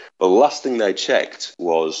But the last thing they checked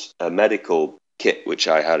was a medical kit, which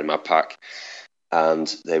I had in my pack.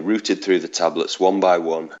 And they rooted through the tablets one by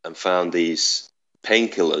one and found these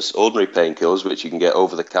painkillers, ordinary painkillers, which you can get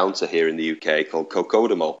over the counter here in the UK, called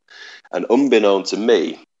Cocodamol. And unbeknown to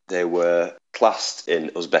me, they were classed in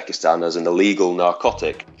Uzbekistan as an illegal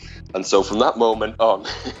narcotic. And so from that moment on,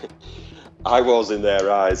 I was in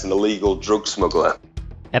their eyes an illegal drug smuggler.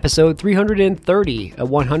 Episode 330, a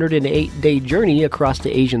 108-day journey across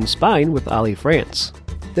the Asian spine with Ali France.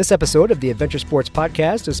 This episode of the Adventure Sports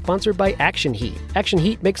Podcast is sponsored by Action Heat. Action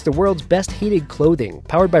Heat makes the world's best heated clothing.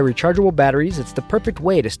 Powered by rechargeable batteries, it's the perfect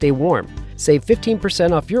way to stay warm. Save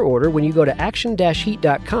 15% off your order when you go to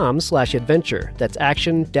action-heat.com/adventure. That's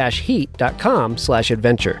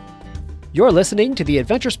action-heat.com/adventure. You're listening to the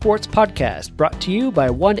Adventure Sports Podcast, brought to you by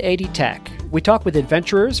 180 Tech. We talk with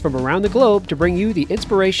adventurers from around the globe to bring you the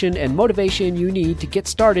inspiration and motivation you need to get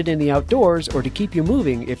started in the outdoors or to keep you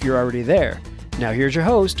moving if you're already there. Now here's your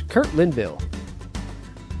host, Kurt Linville.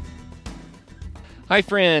 Hi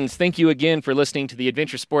friends, thank you again for listening to the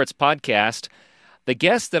Adventure Sports Podcast. The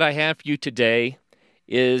guest that I have for you today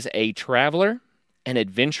is a traveler, an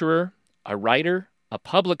adventurer, a writer, a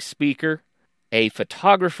public speaker, a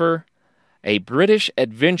photographer, a British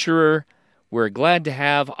adventurer. We're glad to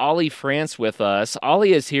have Ali France with us.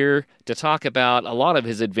 Ali is here to talk about a lot of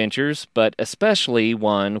his adventures, but especially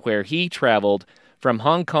one where he traveled from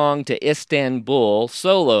Hong Kong to Istanbul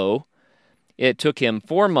solo. It took him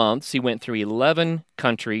 4 months. He went through 11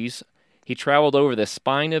 countries. He traveled over the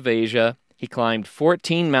spine of Asia. He climbed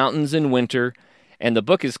 14 mountains in winter, and the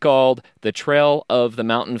book is called The Trail of the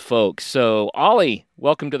Mountain Folk. So, Ali,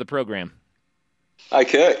 welcome to the program. Hi,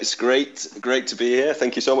 Kurt. It's great to be here.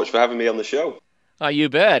 Thank you so much for having me on the show. You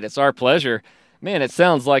bet. It's our pleasure. Man, it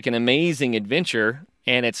sounds like an amazing adventure.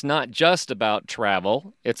 And it's not just about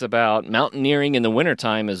travel. It's about mountaineering in the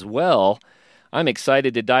wintertime as well. I'm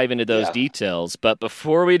excited to dive into those details. But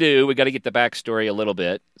before we do, we got to get the backstory a little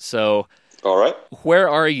bit. So, all right. Where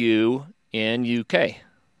are you in UK?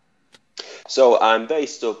 So I'm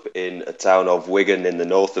based up in a town of Wigan in the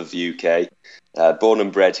north of the UK. Born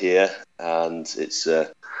and bred here. And it's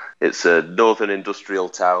a northern industrial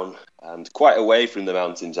town and quite away from the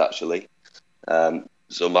mountains, actually.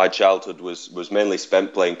 So my childhood was mainly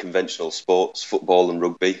spent playing conventional sports, football and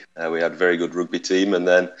rugby. We had a very good rugby team. And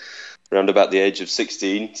then around about the age of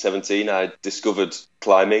 16, 17, I discovered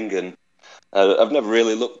climbing. And I've never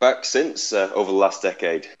really looked back since over the last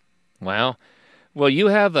decade. Wow. Well, you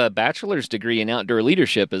have a bachelor's degree in outdoor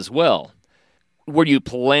leadership as well. Were you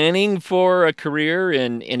planning for a career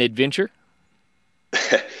in adventure?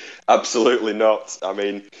 Absolutely not. I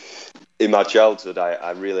mean, in my childhood,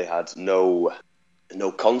 I really had no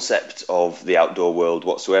concept of the outdoor world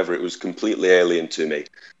whatsoever. It was completely alien to me.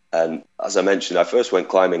 And as I mentioned, I first went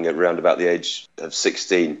climbing at around about the age of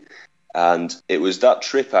 16. And it was that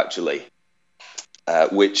trip, actually,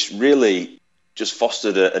 which really just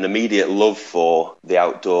fostered an immediate love for the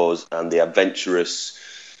outdoors and the adventurous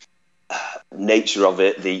nature of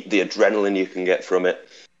it, the adrenaline you can get from it.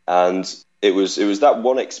 And it was that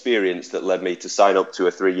one experience that led me to sign up to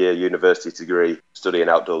a 3-year university degree studying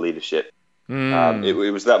outdoor leadership.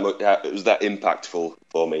 It was that impactful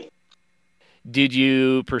for me. Did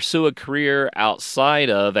you pursue a career outside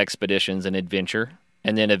of expeditions and adventure,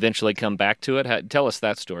 and then eventually come back to it? Tell us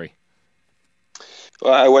that story.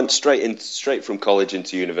 Well, I went straight from college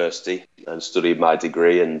into university and studied my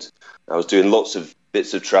degree, and I was doing lots of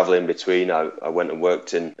bits of travel in between. I went and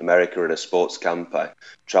worked in America at a sports camp. I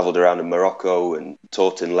travelled around in Morocco and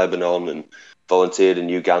taught in Lebanon and volunteered in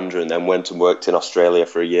Uganda, and then went and worked in Australia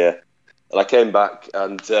for a year. And I came back,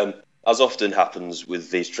 and as often happens with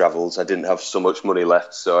these travels, I didn't have so much money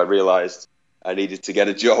left, so I realised I needed to get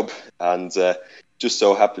a job, and just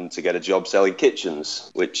so happened to get a job selling kitchens,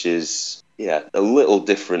 which is a little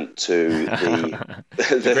different to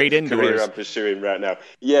the great career I'm pursuing right now.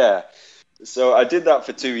 Yeah, so I did that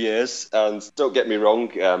for 2 years, and don't get me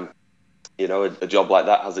wrong, a job like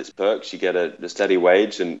that has its perks. You get a steady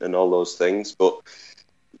wage and all those things, but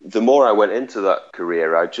the more I went into that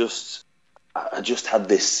career, I just had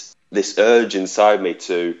this urge inside me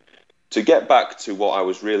to get back to what I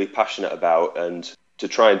was really passionate about and to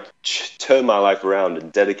try and turn my life around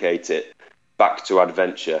and dedicate it back to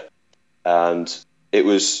adventure. And it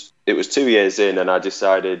was 2 years in, and I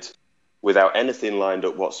decided, without anything lined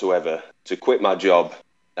up whatsoever, to quit my job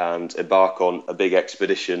and embark on a big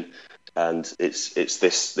expedition. And it's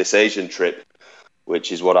this Asian trip,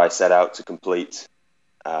 which is what I set out to complete.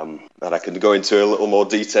 And I can go into a little more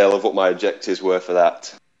detail of what my objectives were for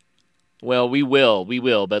that. Well, we will.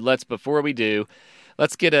 But before we do,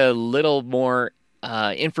 let's get a little more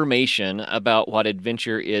information about what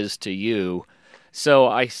adventure is to you. So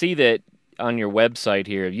I see that on your website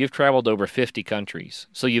here, you've traveled over 50 countries.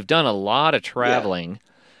 So you've done a lot of traveling. Yeah.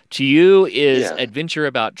 To you, is adventure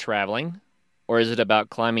about traveling, or is it about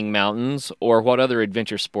climbing mountains, or what other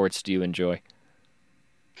adventure sports do you enjoy?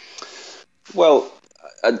 Well,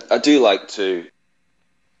 I do like to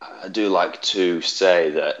say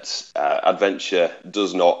that adventure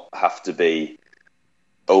does not have to be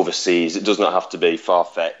overseas. It does not have to be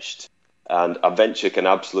far-fetched. And adventure can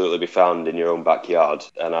absolutely be found in your own backyard.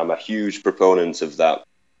 And I'm a huge proponent of that.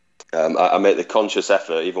 I make the conscious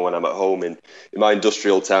effort, even when I'm at home in my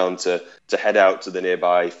industrial town, to head out to the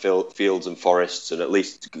nearby fields and forests and at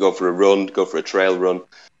least go for a run, go for a trail run,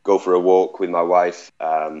 go for a walk with my wife.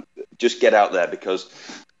 Just get out there, because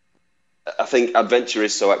I think adventure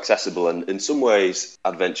is so accessible, and in some ways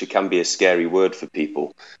adventure can be a scary word for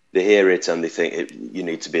people. They hear it and they think you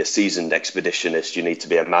need to be a seasoned expeditionist, you need to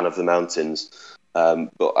be a man of the mountains,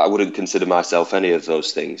 but I wouldn't consider myself any of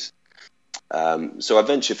those things. So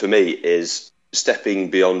adventure for me is stepping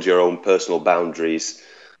beyond your own personal boundaries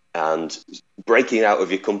and breaking out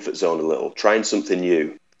of your comfort zone a little, trying something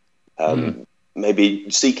new, maybe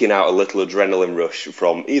seeking out a little adrenaline rush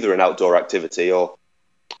from either an outdoor activity or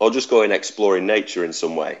just going exploring nature in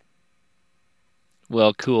some way.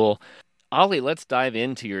 Well, cool. Ollie, let's dive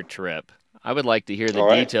into your trip. I would like to hear the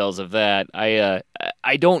details of that.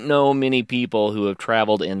 I don't know many people who have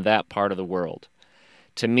traveled in that part of the world.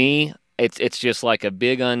 To me, it's just like a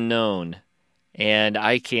big unknown, and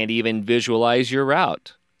I can't even visualize your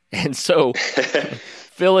route. And so,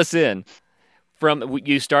 fill us in.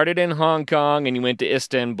 You started in Hong Kong and you went to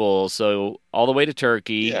Istanbul, so all the way to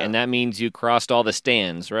Turkey, and that means you crossed all the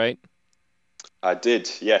stands, right? I did,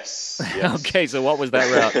 yes. Okay, so what was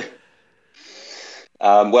that route?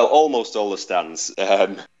 Well, almost all the stands.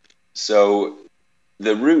 So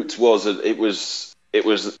the route was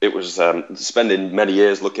spending many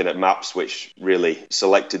years looking at maps, which really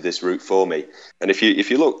selected this route for me. And if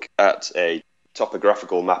you look at a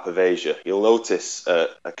topographical map of Asia, you'll notice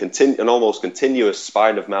an almost continuous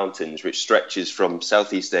spine of mountains which stretches from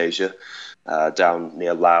Southeast Asia down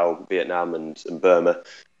near Laos, Vietnam and Burma,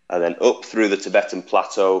 and then up through the Tibetan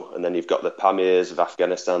Plateau, and then you've got the Pamirs of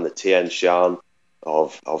Afghanistan, the Tian Shan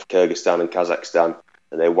of Kyrgyzstan and Kazakhstan,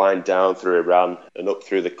 and they wind down through Iran and up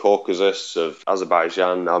through the Caucasus of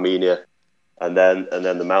Azerbaijan, Armenia, and then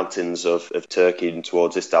the mountains of Turkey and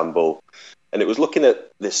towards Istanbul. And it was looking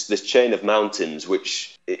at this chain of mountains,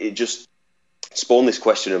 which it just spawned this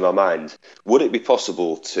question in my mind: would it be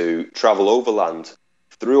possible to travel overland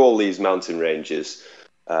through all these mountain ranges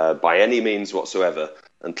by any means whatsoever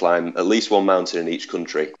and climb at least one mountain in each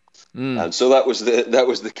country? And so that was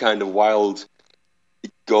the kind of wild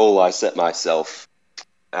goal I set myself,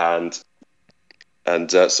 and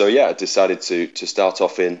so I decided to start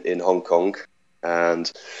off in Hong Kong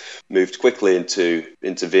and moved quickly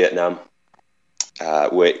into Vietnam.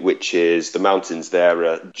 Which is, the mountains there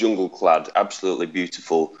are jungle-clad, absolutely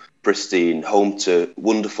beautiful, pristine, home to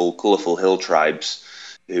wonderful, colourful hill tribes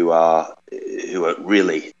who are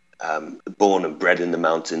really born and bred in the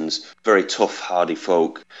mountains, very tough, hardy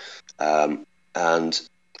folk, and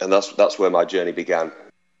that's where my journey began.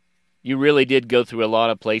 You really did go through a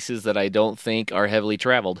lot of places that I don't think are heavily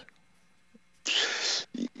traveled.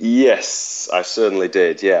 Yes, I certainly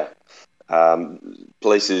did. Yeah.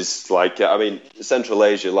 Places like, Central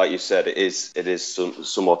Asia, like you said, it is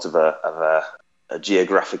somewhat of a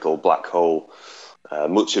geographical black hole.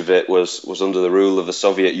 Much of it was under the rule of the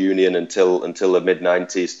Soviet Union until the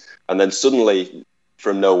mid-90s, and then suddenly,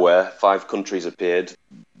 from nowhere, 5 countries appeared.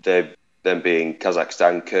 They them being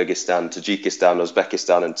Kazakhstan, Kyrgyzstan, Tajikistan,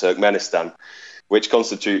 Uzbekistan, and Turkmenistan, which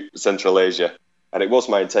constitute Central Asia. And it was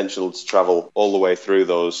my intention to travel all the way through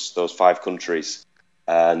those 5 countries.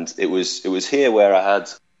 And it was here where I had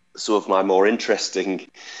some of my more interesting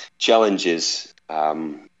challenges,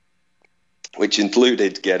 which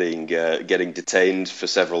included getting detained for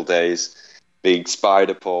several days, being spied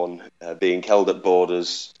upon, being held at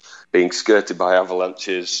borders, being skirted by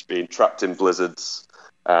avalanches, being trapped in blizzards,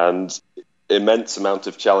 and immense amount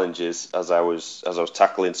of challenges as I was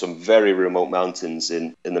tackling some very remote mountains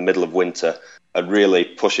in the middle of winter, and really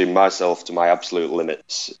pushing myself to my absolute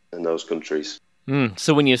limits in those countries.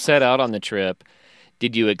 So when you set out on the trip,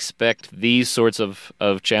 did you expect these sorts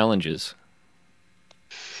of challenges?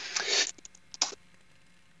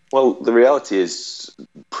 Well, the reality is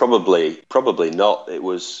probably not. It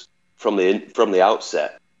was from the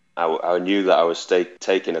outset. I knew that I was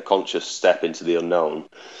taking a conscious step into the unknown.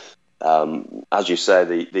 As you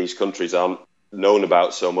say, these countries aren't known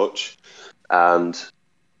about so much, and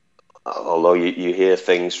although you hear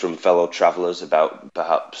things from fellow travellers about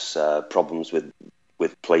perhaps problems with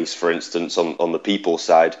police, for instance, on the people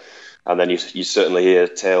side, and then you certainly hear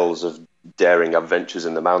tales of daring adventures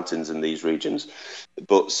in the mountains in these regions.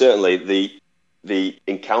 But certainly the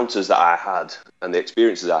encounters that I had and the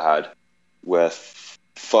experiences I had were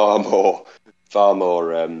far more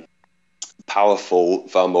powerful,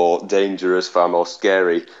 far more dangerous, far more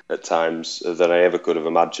scary at times than I ever could have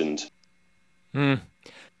imagined.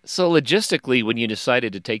 So logistically, when you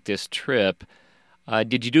decided to take this trip,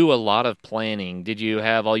 did you do a lot of planning? Did you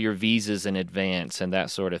have all your visas in advance and that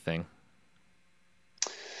sort of thing?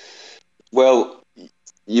 Well,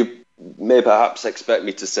 you may perhaps expect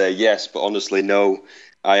me to say yes, but honestly, no.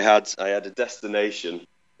 I had a destination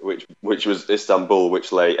which was Istanbul,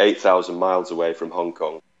 which lay 8,000 miles away from Hong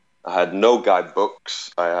Kong. I had no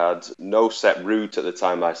guidebooks. I had no set route at the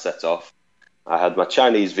time I set off. I had my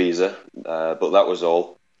Chinese visa, but that was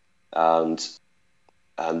all. And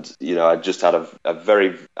I just had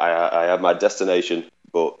I had my destination,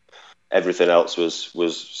 but everything else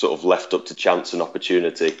was sort of left up to chance and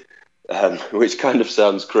opportunity, which kind of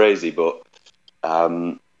sounds crazy, but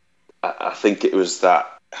I think it was that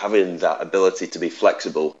having that ability to be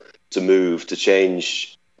flexible, to move, to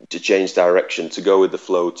change direction, to go with the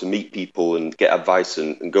flow, to meet people and get advice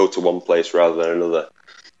and go to one place rather than another,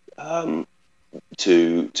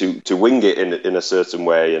 to wing it in a certain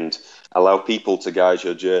way and allow people to guide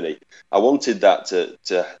your journey. I wanted that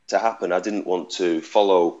to happen. I didn't want to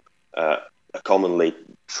follow a commonly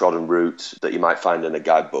trodden route that you might find in a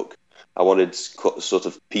guidebook. I wanted sort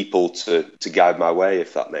of people to guide my way,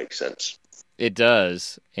 if that makes sense. It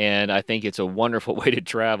does, and I think it's a wonderful way to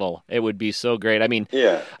travel. It would be so great. I mean,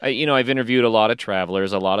 yeah. I've interviewed a lot of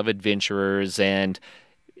travelers, a lot of adventurers, and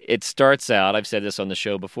it starts out, I've said this on the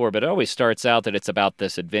show before, but it always starts out that it's about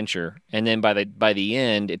this adventure, and then by the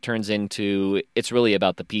end, it turns into, it's really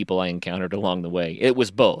about the people I encountered along the way. It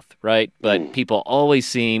was both, right? But people always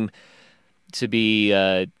seem to be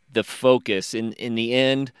the focus. In the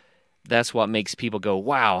end, that's what makes people go,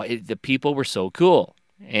 wow, the people were so cool.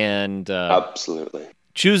 And absolutely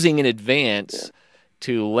choosing in advance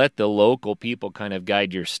to let the local people kind of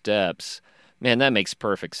guide your steps, man, that makes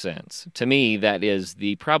perfect sense. To me, that is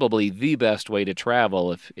probably the best way to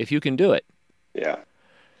travel if you can do it. Yeah,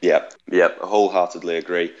 I wholeheartedly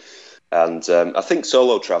agree. And I think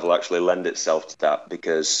solo travel actually lends itself to that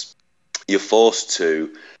because you're forced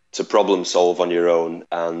to problem solve on your own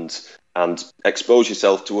and expose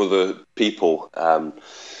yourself to other people,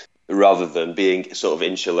 rather than being sort of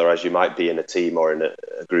insular as you might be in a team or in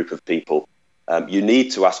a group of people. You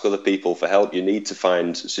need to ask other people for help. You need to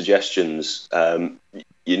find suggestions.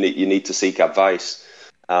 You need to seek advice.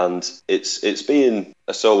 And it's being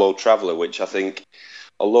a solo traveller, which I think,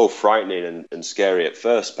 although frightening and scary at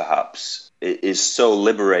first, perhaps, it is so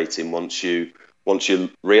liberating once you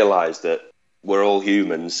realise that we're all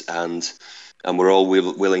humans and we're all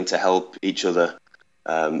willing to help each other.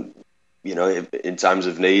 In times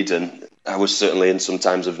of need, and I was certainly in some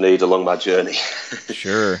times of need along my journey.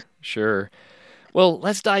 Sure. Well,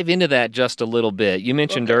 let's dive into that just a little bit. You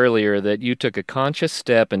mentioned earlier that you took a conscious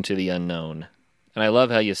step into the unknown, and I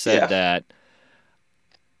love how you said that.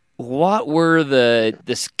 What were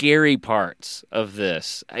the scary parts of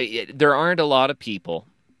this? There aren't a lot of people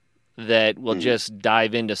that will just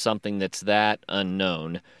dive into something that's that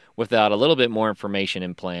unknown without a little bit more information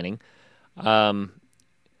and planning.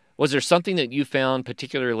 Was there something that you found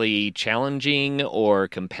particularly challenging or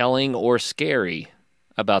compelling or scary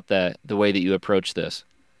about the way that you approach this?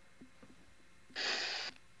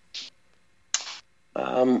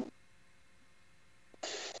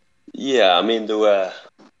 Yeah, I mean, there were.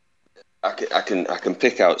 I can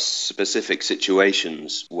pick out specific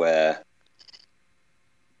situations where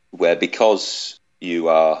because you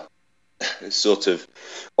are sort of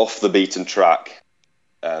off the beaten track,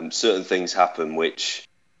 certain things happen which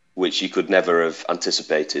you could never have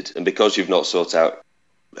anticipated. And because you've not sought out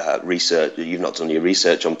research, you've not done your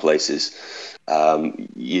research on places,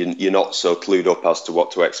 you're not so clued up as to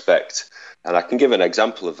what to expect. And I can give an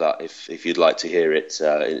example of that if you'd like to hear it.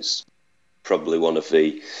 It's probably one of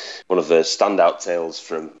the standout tales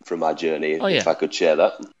from my journey, if I could share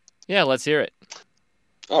that. Yeah, let's hear it.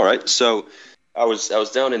 All right. So I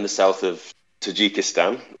was down in the south of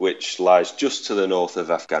Tajikistan, which lies just to the north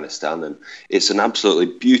of Afghanistan, and it's an absolutely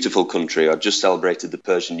beautiful country. I just celebrated the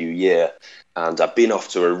Persian New Year, and I've been off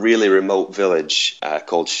to a really remote village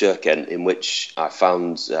called Shirken, in which I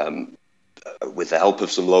found, with the help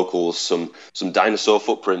of some locals, some dinosaur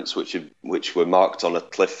footprints which were marked on a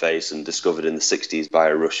cliff face and discovered in the 60s by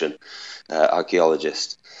a Russian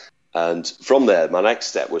archaeologist. And from there, my next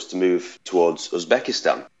step was to move towards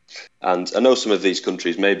Uzbekistan. And I know some of these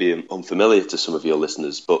countries may be unfamiliar to some of your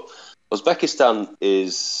listeners, but Uzbekistan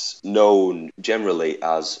is known generally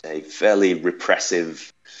as a fairly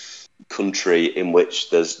repressive country in which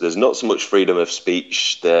there's not so much freedom of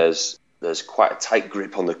speech. There's quite a tight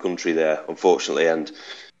grip on the country there, unfortunately. And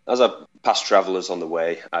as I passed travellers on the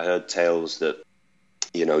way, I heard tales that,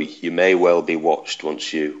 you know, you may well be watched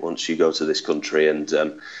once you go to this country,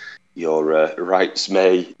 and your rights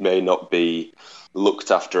may not be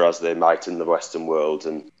looked after as they might in the Western world.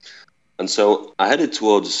 And so I headed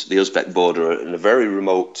towards the Uzbek border in a very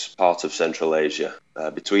remote part of Central Asia,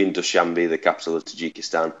 between Dushanbe, the capital of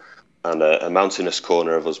Tajikistan, and a mountainous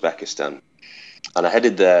corner of Uzbekistan. And I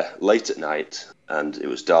headed there late at night, and it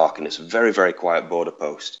was dark, and it's a very, very quiet border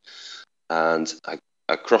post. And I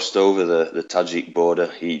crossed over the Tajik border.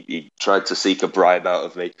 He tried to seek a bribe out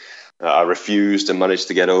of me. I refused and managed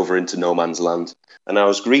to get over into no man's land. And I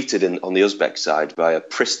was greeted on the Uzbek side by a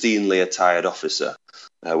pristinely attired officer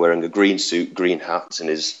wearing a green suit, green hat, in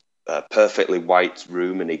his perfectly white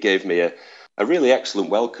room. And he gave me a really excellent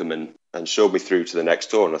welcome and showed me through to the next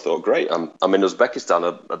door. And I thought, great, I'm in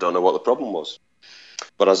Uzbekistan. I don't know what the problem was.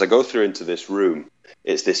 But as I go through into this room,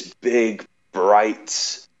 it's this big,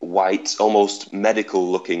 bright, white, almost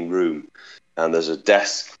medical-looking room. And there's a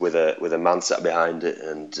desk with a man sat behind it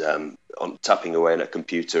and tapping away on a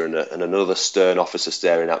computer, and another stern officer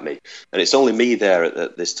staring at me. And it's only me there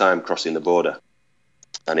at this time crossing the border.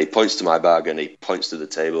 And he points to my bag and he points to the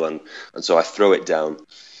table, and so I throw it down.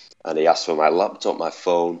 And he asks for my laptop, my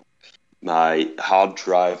phone, my hard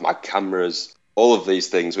drive, my cameras, all of these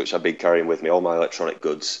things which I've been carrying with me, all my electronic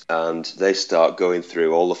goods. And they start going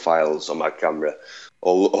through all the files on my camera,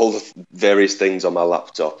 all the various things on my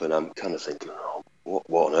laptop, and I'm kind of thinking, oh,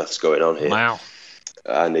 what on earth's going on here? Wow.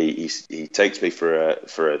 And he takes me for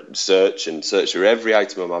a search through every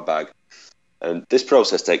item in my bag. And this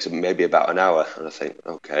process takes maybe about an hour. And I think,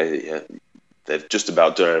 okay, yeah, they've just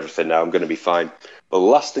about done everything now. I'm going to be fine. But the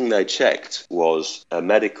last thing they checked was a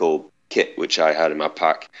medical kit which I had in my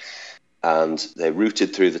pack. And they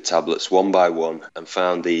routed through the tablets one by one and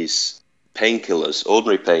found these painkillers,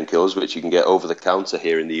 ordinary painkillers, which you can get over the counter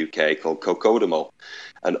here in the UK, called Cocodamol.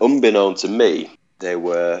 And unbeknown to me, they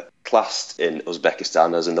were classed in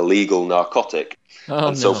Uzbekistan as an illegal narcotic.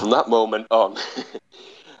 So from that moment on,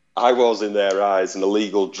 I was in their eyes an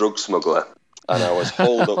illegal drug smuggler, and I was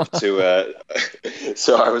holed up to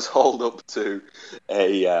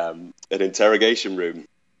an interrogation room.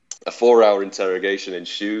 A 4-hour interrogation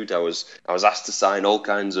ensued. I was asked to sign all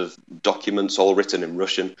kinds of documents, all written in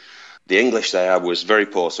Russian. The English they had was very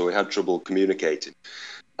poor, so we had trouble communicating.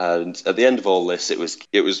 And at the end of all this, it was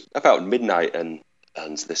about midnight, and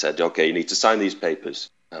they said, "Okay, you need to sign these papers."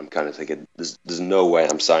 I'm kind of thinking, there's no way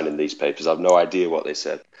I'm signing these papers. I have no idea what they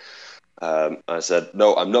said. I said,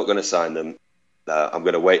 "No, I'm not going to sign them. I'm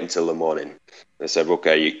going to wait until the morning." They said,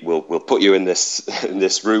 "Okay, we'll put you in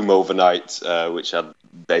this room overnight, which had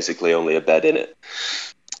basically only a bed in it."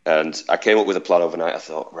 And I came up with a plan overnight. I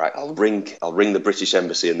thought, right, I'll ring the British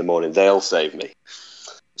Embassy in the morning. They'll save me.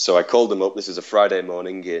 So I called them up. This is a Friday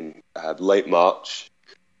morning in late March,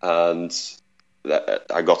 and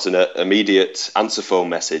I got an immediate answer phone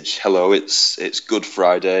message. "Hello, it's Good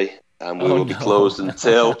Friday, and we will be closed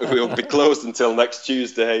until next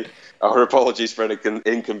Tuesday. Our apologies for any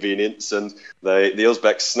inconvenience." And the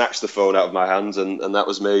Uzbeks snatched the phone out of my hands, and that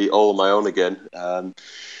was me all on my own again.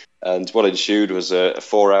 And what ensued was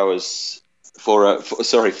 4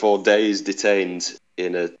 days detained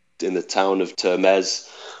in the town of Termez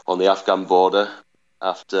on the Afghan border.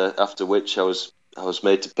 After which I was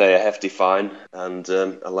made to pay a hefty fine and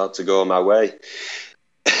allowed to go on my way.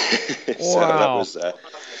 So that was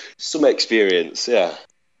some experience, yeah.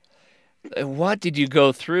 What did you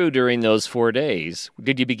go through during those 4 days?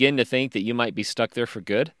 Did you begin to think that you might be stuck there for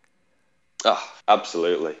good? Oh,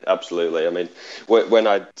 absolutely. I mean,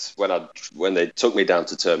 when they took me down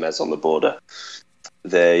to Termez on the border,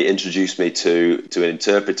 they introduced me to an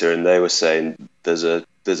interpreter, and they were saying there's a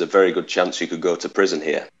very good chance you could go to prison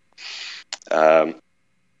here. I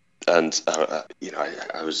was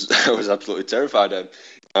absolutely terrified.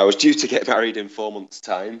 I was due to get married in 4 months'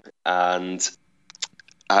 time, and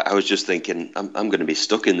I was just thinking, I'm going to be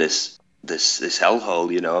stuck in this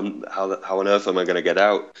hellhole. You know, how on earth am I going to get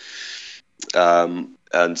out?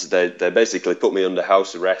 And they basically put me under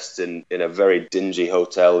house arrest in a very dingy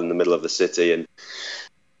hotel in the middle of the city,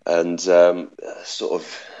 and sort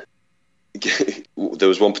of there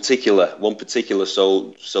was one particular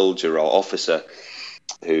soldier or officer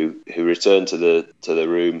who returned to the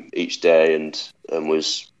room each day and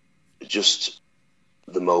was just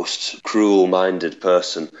the most cruel-minded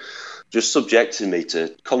person, just subjected me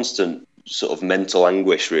to constant sort of mental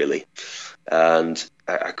anguish, really. And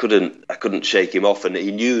I couldn't shake him off, and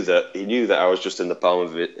he knew that I was just in the palm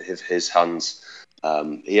of his hands.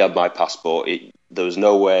 He had my passport. There was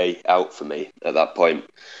no way out for me at that point,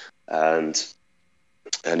 and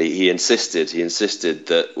he insisted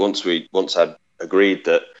that once I'd agreed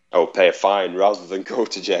that I would pay a fine rather than go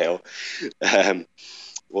to jail.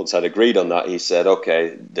 Once I'd agreed on that, he said,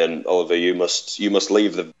 "Okay, then Oliver, you must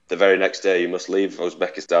leave the very next day. You must leave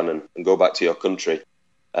Uzbekistan and go back to your country."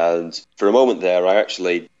 And for a moment there, I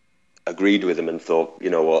actually agreed with him and thought, you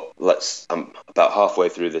know what, I'm about halfway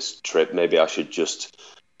through this trip. Maybe I should just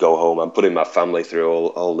go home. I'm putting my family through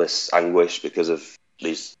all this anguish because of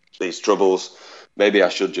these troubles. Maybe I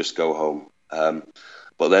should just go home.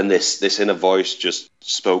 But then this inner voice just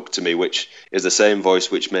spoke to me, which is the same voice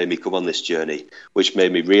which made me come on this journey, which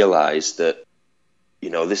made me realize that, you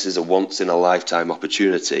know, this is a once in a lifetime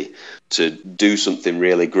opportunity to do something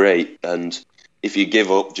really great. And if you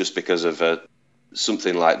give up just because of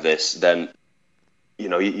something like this, then, you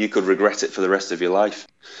know, you could regret it for the rest of your life.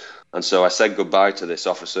 And so I said goodbye to this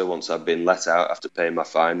officer once I'd been let out after paying my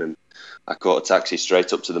fine, and I caught a taxi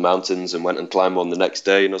straight up to the mountains and went and climbed one the next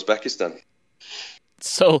day in Uzbekistan.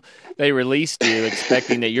 So they released you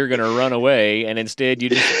expecting that you're going to run away, and instead you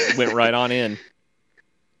just went right on in.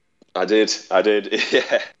 I did,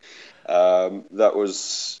 yeah.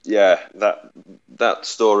 That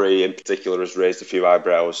story in particular has raised a few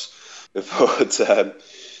eyebrows, but and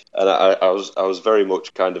I was very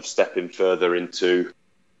much kind of stepping further into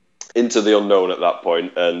the unknown at that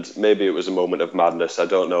point, and maybe it was a moment of madness, I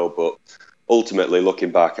don't know, but ultimately looking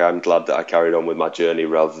back, I'm glad that I carried on with my journey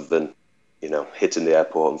rather than, you know, hitting the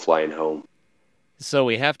airport and flying home. So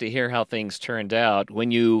we have to hear how things turned out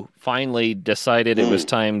when you finally decided it was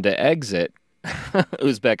time to exit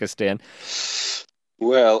Uzbekistan.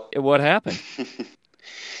 Well, what happened?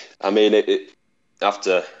 I mean,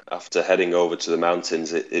 after heading over to the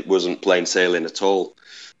mountains, it wasn't plain sailing at all.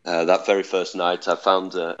 That very first night, I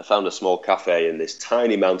found a small cafe in this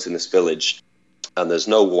tiny mountainous village, and there's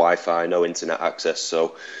no Wi-Fi, no internet access.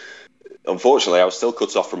 So, unfortunately, I was still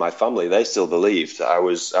cut off from my family. They still believed that I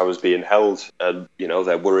was being held, and you know,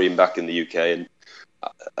 they're worrying back in the UK. And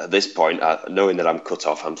at this point, knowing that I'm cut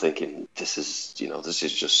off, I'm thinking, this is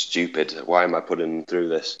just stupid. Why am I putting them through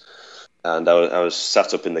this? And I was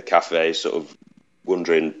sat up in the cafe, sort of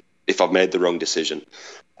wondering if I've made the wrong decision.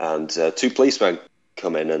 And two policemen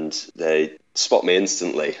come in and they spot me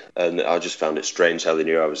instantly, and I just found it strange how they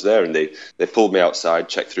knew I was there. And they pulled me outside,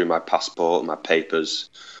 checked through my passport and my papers,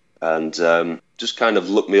 and just kind of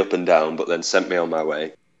looked me up and down, but then sent me on my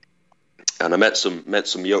way. And I met some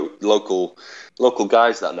local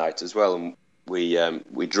guys that night as well, and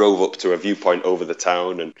we drove up to a viewpoint over the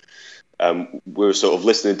town, and we were sort of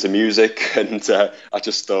listening to music, and I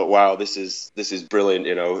just thought, wow, this is brilliant.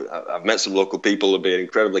 You know, I've met some local people who have been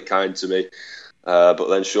incredibly kind to me. But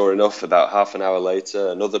then, sure enough, about half an hour later,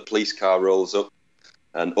 another police car rolls up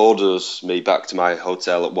and orders me back to my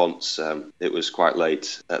hotel at once. It was quite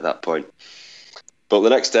late at that point. But the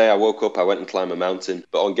next day I woke up, I went and climbed a mountain.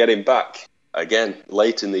 But on getting back, again,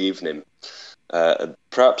 late in the evening,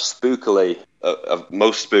 perhaps spookily,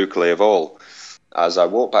 most spookily of all, as I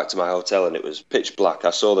walked back to my hotel and it was pitch black, I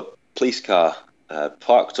saw the police car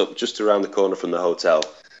parked up just around the corner from the hotel,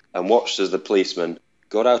 and watched as the policeman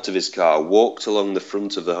got out of his car, walked along the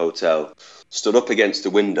front of the hotel, stood up against a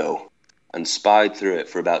window, and spied through it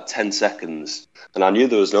for about 10 seconds. And I knew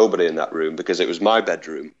there was nobody in that room because it was my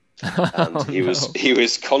bedroom. And he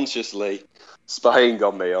was consciously spying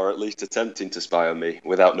on me, or at least attempting to spy on me,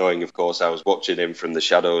 without knowing, of course, I was watching him from the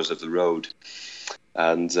shadows of the road.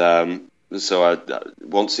 And so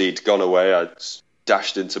once he'd gone away, I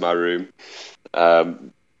dashed into my room,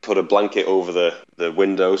 put a blanket over the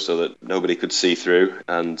window so that nobody could see through,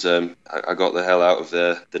 and I got the hell out of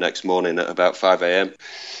there the next morning at about 5 a.m.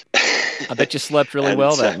 I bet you slept really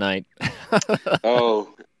well that night.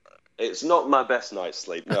 Oh, it's not my best night's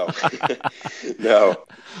sleep, no. No.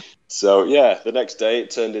 So yeah, the next day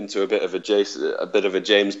it turned into a bit of a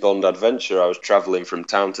James Bond adventure. I was travelling from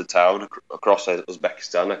town to town across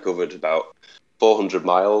Uzbekistan. I covered about 400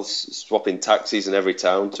 miles, swapping taxis in every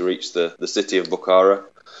town to reach the city of Bukhara,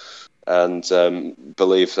 and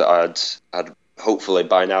believe that I'd hopefully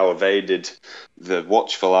by now evaded the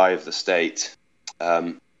watchful eye of the state.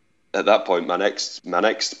 At that point, my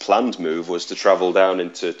next planned move was to travel down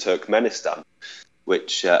into Turkmenistan,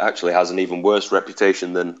 which actually has an even worse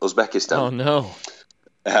reputation than Uzbekistan. Oh no!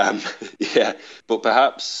 Yeah, but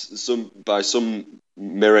perhaps by some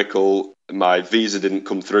miracle, my visa didn't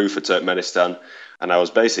come through for Turkmenistan, and I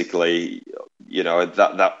was basically,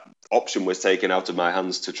 that option was taken out of my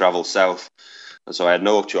hands to travel south. And so I had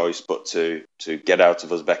no choice but to get out of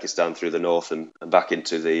Uzbekistan through the north and back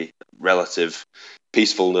into the relative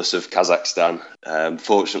peacefulness of Kazakhstan,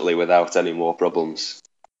 fortunately without any more problems.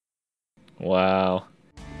 Wow.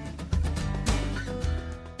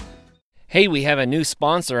 Hey, we have a new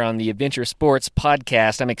sponsor on the Adventure Sports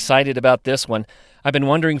podcast. I'm excited about this one. I've been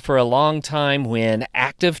wondering for a long time when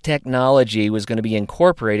active technology was going to be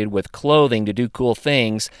incorporated with clothing to do cool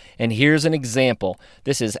things, and here's an example.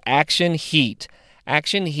 This is Action Heat.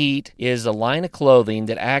 Action Heat is a line of clothing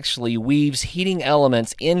that actually weaves heating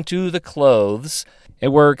elements into the clothes. It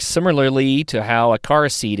works similarly to how a car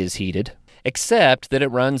seat is heated, except that it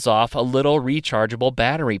runs off a little rechargeable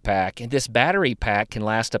battery pack. And this battery pack can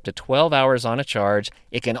last up to 12 hours on a charge.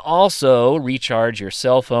 It can also recharge your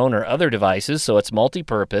cell phone or other devices, so it's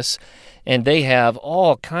multi-purpose. And they have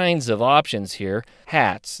all kinds of options here.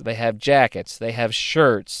 Hats, they have jackets, they have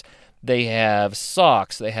shirts, they have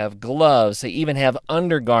socks, they have gloves, they even have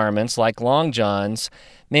undergarments like long johns.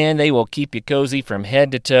 Man, they will keep you cozy from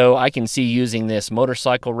head to toe. I can see using this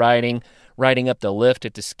motorcycle riding up the lift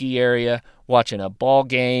at the ski area, watching a ball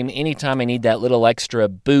game. Anytime I need that little extra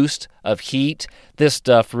boost of heat, this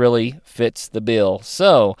stuff really fits the bill.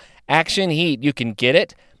 So, Action Heat, you can get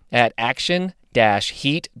it at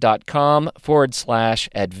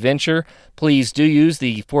action-heat.com/adventure. Please do use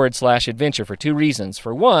the /adventure for two reasons.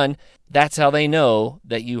 For one, that's how they know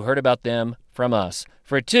that you heard about them from us.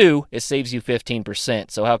 For two, it saves you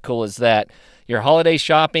 15%. So how cool is that? Your holiday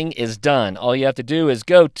shopping is done. All you have to do is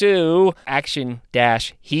go to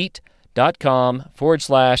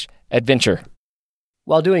action-heat.com/adventure.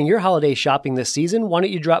 While doing your holiday shopping this season, why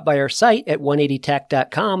don't you drop by our site at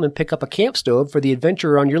 180tech.com and pick up a camp stove for the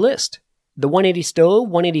adventurer on your list. The 180 Stove,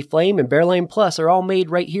 180 Flame, and Bearline Plus are all made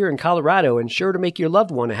right here in Colorado and sure to make your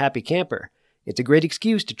loved one a happy camper. It's a great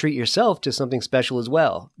excuse to treat yourself to something special as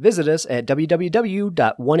well. Visit us at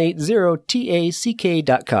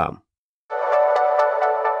www.180tack.com.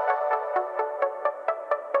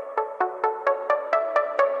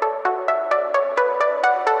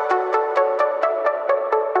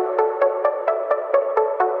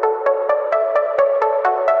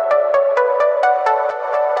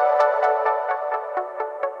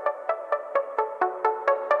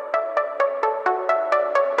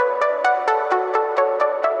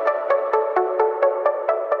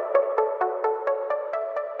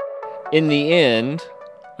 In the end,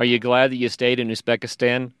 are you glad that you stayed in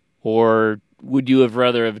Uzbekistan, or would you have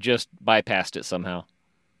rather have just bypassed it somehow?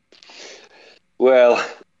 Well,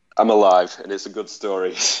 I'm alive, and it's a good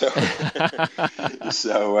story. So,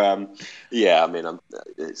 yeah. I mean, I'm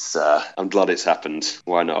glad it's happened.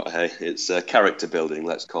 Why not? Hey, it's character building.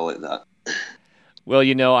 Let's call it that. Well,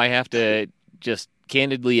 I have to just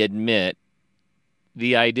candidly admit,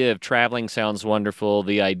 the idea of traveling sounds wonderful.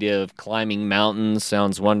 The idea of climbing mountains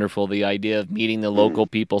sounds wonderful. The idea of meeting the local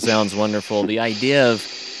people sounds wonderful. The idea of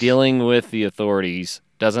dealing with the authorities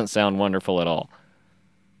doesn't sound wonderful at all.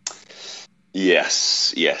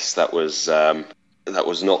 Yes, that was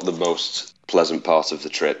not the most pleasant part of the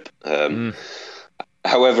trip.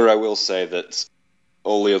 However, I will say that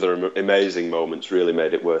all the other amazing moments really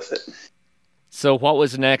made it worth it. So what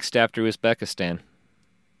was next after Uzbekistan?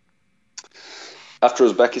 After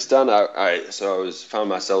Uzbekistan, I found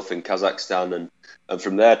myself in Kazakhstan, and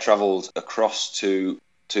from there travelled across to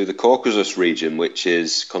the Caucasus region, which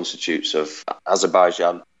constitutes of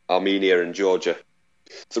Azerbaijan, Armenia, and Georgia.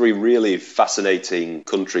 Three really fascinating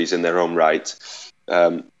countries in their own right,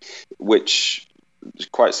 which is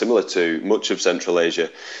quite similar to much of Central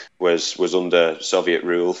Asia, was under Soviet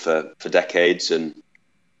rule for decades, and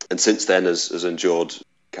since then has endured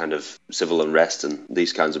kind of civil unrest and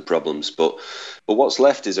these kinds of problems. But what's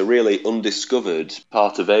left is a really undiscovered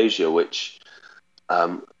part of Asia, which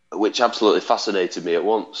absolutely fascinated me at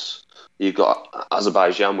once. You've got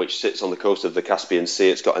Azerbaijan, which sits on the coast of the Caspian Sea.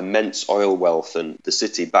 It's got immense oil wealth, and the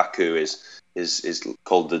city Baku is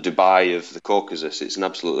called the Dubai of the Caucasus. It's an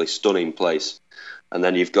absolutely stunning place. And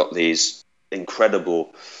then you've got these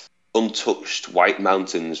incredible, untouched white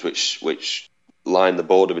mountains, which line the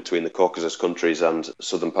border between the Caucasus countries and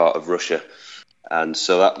southern part of Russia. And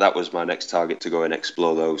so that was my next target, to go and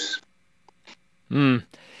explore those.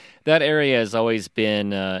 That area has always been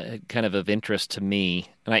kind of interest to me.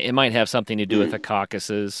 And it might have something to do with the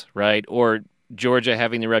Caucasus, right? Or Georgia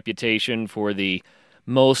having the reputation for the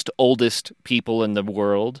most oldest people in the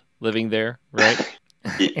world living there, right?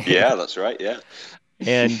 Yeah, that's right, yeah.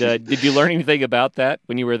 And did you learn anything about that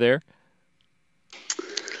when you were there?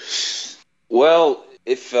 Well,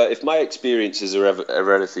 if my experiences are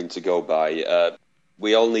ever anything to go by,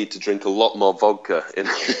 we all need to drink a lot more vodka in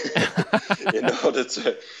order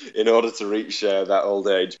to reach that old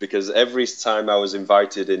age. Because every time I was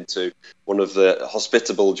invited into one of the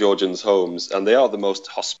hospitable Georgians' homes, and they are the most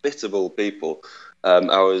hospitable people, I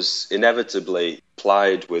was inevitably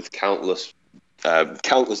plied with countless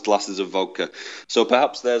glasses of vodka. So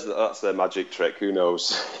perhaps that's their magic trick. Who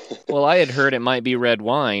knows? Well, I had heard it might be red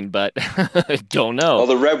wine, but don't know. Well,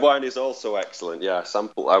 the red wine is also excellent. Yeah,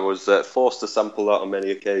 I was forced to sample that on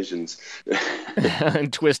many occasions.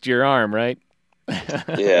 And twist your arm, right?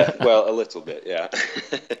 Yeah, well, a little bit, yeah.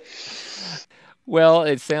 Well,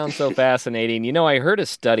 it sounds so fascinating. You know, I heard a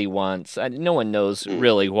study once. No one knows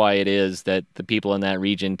really why it is that the people in that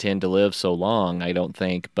region tend to live so long, I don't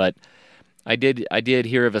think, but I did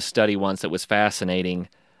hear of a study once that was fascinating.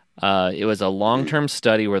 It was a long-term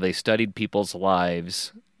study where they studied people's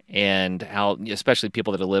lives and how, especially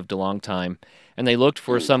people that have lived a long time, and they looked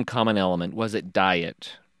for some common element. Was it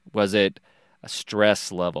diet? Was it a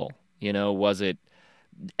stress level? You know, was it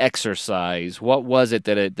exercise? What was it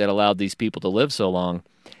that allowed these people to live so long?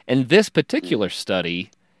 And this particular study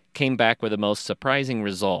came back with the most surprising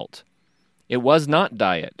result. It was not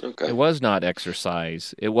diet. Okay. It was not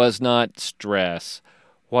exercise. It was not stress.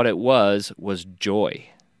 What it was joy.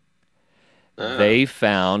 They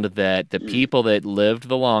found that the people that lived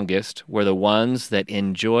the longest were the ones that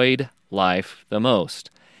enjoyed life the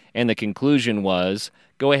most. And the conclusion was,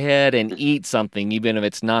 go ahead and eat something, even if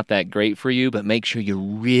it's not that great for you, but make sure you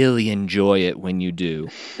really enjoy it when you do.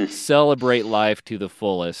 Celebrate life to the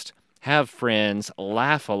fullest. Have friends,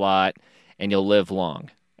 laugh a lot, and you'll live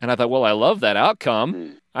long. And I thought, well, I love that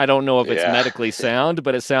outcome. I don't know if it's medically sound,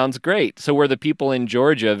 but it sounds great. So were the people in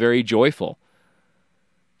Georgia very joyful?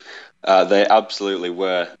 They absolutely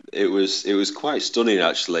were. It was quite stunning,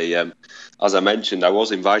 actually. As I mentioned, I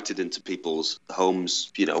was invited into people's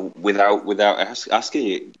homes, you know, without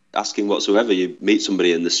asking whatsoever. You meet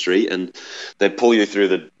somebody in the street, and they pull you through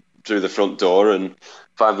the front door, and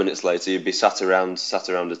 5 minutes later, you'd be sat around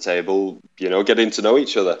a table, you know, getting to know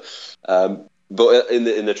each other. But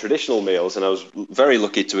in the traditional meals, and I was very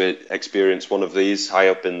lucky to experience one of these high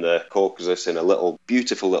up in the Caucasus in a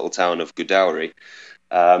beautiful little town of Gudaury,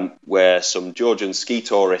 where some Georgian ski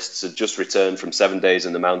tourists had just returned from 7 days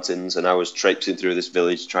in the mountains, and I was traipsing through this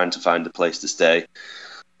village trying to find a place to stay.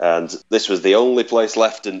 And this was the only place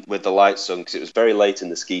left with the lights on, because it was very late in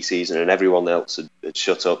the ski season and everyone else had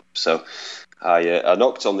shut up. So I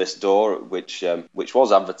knocked on this door, which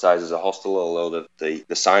was advertised as a hostel, although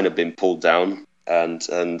the sign had been pulled down. And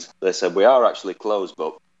they said, we are actually closed,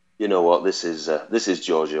 but you know what? This is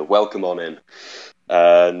Georgia. Welcome on in.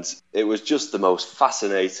 And it was just the most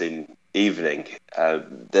fascinating evening.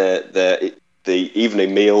 The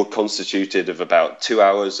evening meal constituted of about 2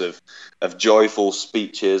 hours of joyful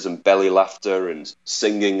speeches and belly laughter and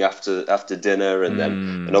singing after dinner, and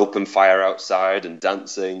then an open fire outside and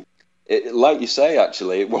dancing. Like you say,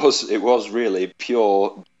 actually, it was really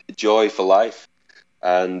pure joy for life,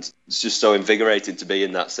 and it's just so invigorating to be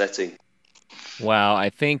in that setting. Wow, I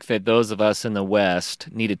think that those of us in the West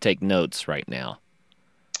need to take notes right now.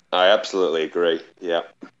 I absolutely agree. Yeah,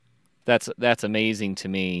 that's amazing to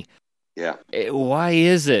me. Yeah. Why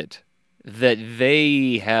is it that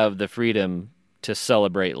they have the freedom to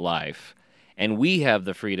celebrate life, and we have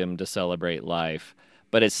the freedom to celebrate life?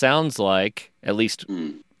 But it sounds like, at least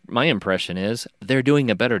my impression is, they're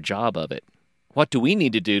doing a better job of it. What do we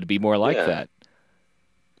need to do to be more like that?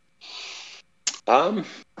 I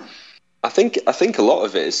think a lot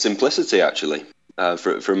of it is simplicity, actually.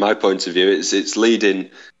 From my point of view, it's leading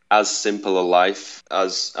as simple a life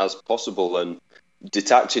as possible, and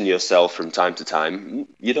detaching yourself from time to time.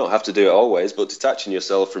 You don't have to do it always, but detaching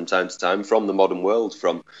yourself from time to time from the modern world,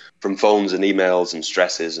 from phones and emails and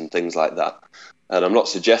stresses and things like that. And I'm not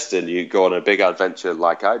suggesting you go on a big adventure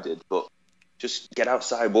like I did, but just get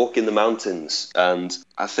outside, walk in the mountains. And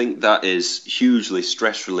I think that is hugely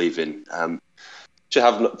stress relieving. To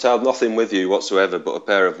have nothing with you whatsoever but a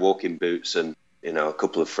pair of walking boots and, you know, a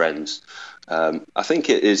couple of friends. I think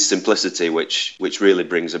it is simplicity which really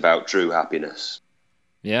brings about true happiness.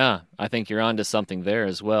 Yeah, I think you're onto something there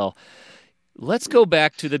as well. Let's go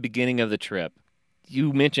back to the beginning of the trip.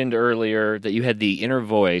 You mentioned earlier that you had the inner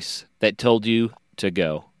voice that told you to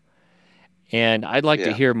go. And I'd like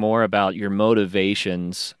to hear more about your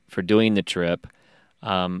motivations for doing the trip.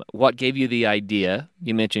 What gave you the idea?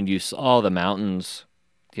 You mentioned you saw the mountains,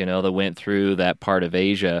 you know, that went through that part of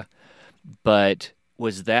Asia. But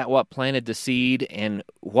was that what planted the seed? And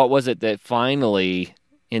what was it that finally,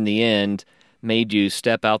 in the end, made you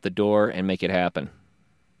step out the door and make it happen?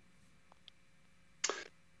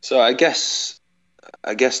 So I guess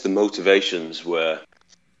the motivations were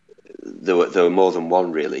there were more than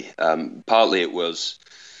one, really. Partly it was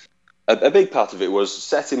a big part of it was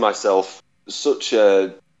setting myself such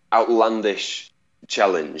a outlandish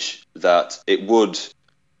challenge that it would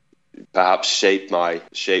perhaps shape my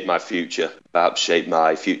future, perhaps shape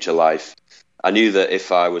my future life. I knew that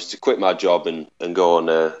if I was to quit my job and go on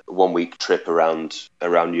a 1 week trip around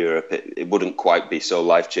Europe, it wouldn't quite be so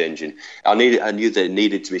life changing. I knew that it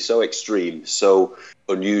needed to be so extreme, so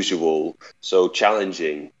unusual, so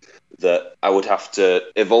challenging, that I would have to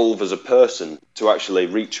evolve as a person to actually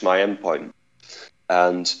reach my endpoint.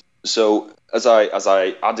 And so as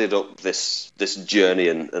I added up this journey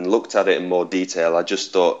and looked at it in more detail, I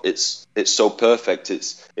just thought it's so perfect.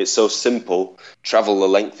 It's so simple. Travel the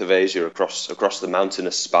length of Asia across the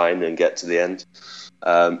mountainous spine and get to the end,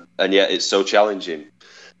 and yet it's so challenging.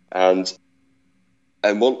 And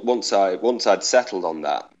once I'd settled on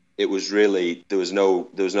that, it was really there was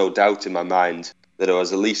no doubt in my mind that I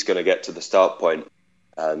was at least going to get to the start point,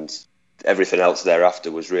 and everything else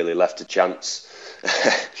thereafter was really left to chance.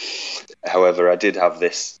 However, I did have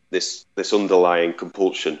this underlying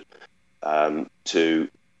compulsion to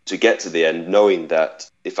get to the end, knowing that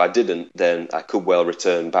if I didn't, then I could well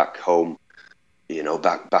return back home,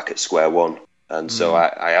 back at square one. And so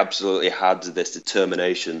I absolutely had this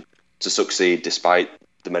determination to succeed despite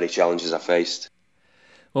the many challenges I faced.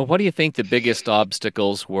 Well, what do you think the biggest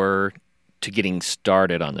obstacles were to getting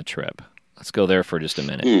started on the trip? Let's go there for just a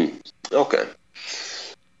minute. Okay.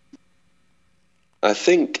 I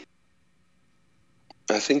think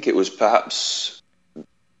it was perhaps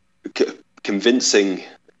convincing,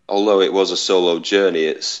 although it was a solo journey,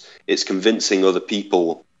 it's convincing other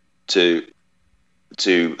people to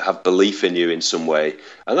have belief in you in some way,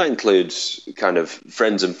 and that includes kind of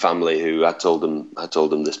friends and family who I told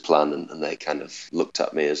them this plan, and they kind of looked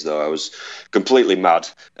at me as though I was completely mad,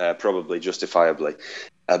 probably justifiably,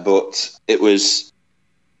 but it was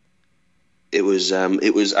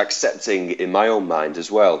accepting in my own mind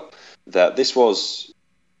as well that this was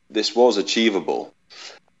achievable.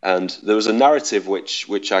 And there was a narrative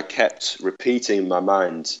which I kept repeating in my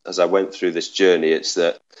mind as I went through this journey. It's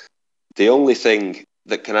that the only thing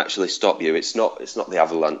that can actually stop you, it's not the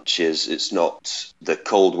avalanches, it's not the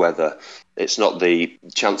cold weather, it's not the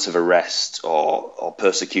chance of arrest or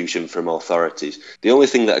persecution from authorities. The only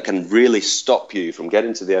thing that can really stop you from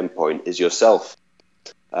getting to the end point is yourself.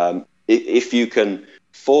 If you can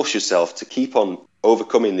force yourself to keep on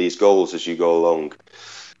overcoming these goals as you go along,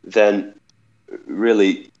 then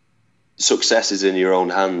really success is in your own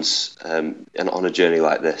hands, and on a journey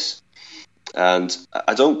like this. And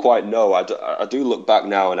I don't quite know. I do look back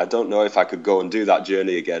now, and I don't know if I could go and do that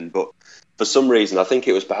journey again. But for some reason, I think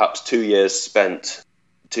it was perhaps 2 years spent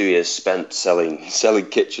selling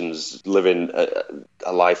kitchens, living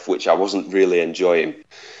a life which I wasn't really enjoying.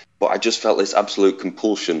 But I just felt this absolute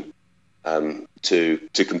compulsion to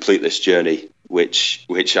complete this journey, which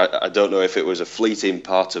I don't know if it was a fleeting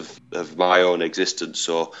part of my own existence,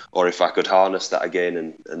 or if I could harness that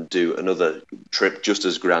again and do another trip just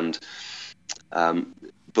as grand.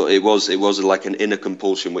 But it was like an inner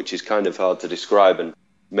compulsion, which is kind of hard to describe and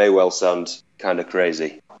may well sound kind of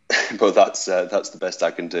crazy, but that's the best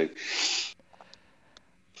I can do.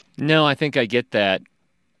 No, I think I get that.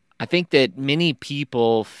 I think that many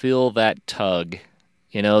people feel that tug,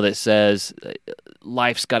 that says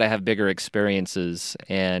life's got to have bigger experiences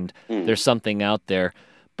and there's something out there.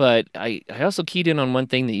 But I also keyed in on one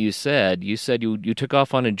thing that you said. You said you took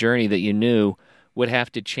off on a journey that you knew would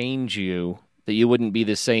have to change you, that you wouldn't be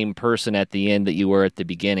the same person at the end that you were at the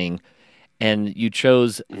beginning, and you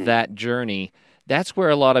chose that journey. That's where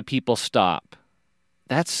a lot of people stop.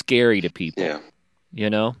 That's scary to people,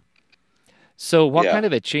 So what kind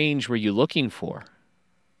of a change were you looking for?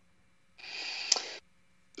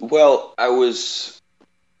 Well, I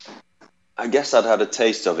guess I'd had a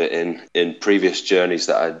taste of it in previous journeys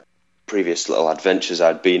previous little adventures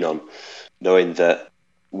I'd been on, knowing that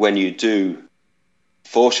when you do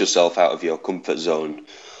force yourself out of your comfort zone,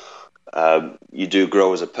 you do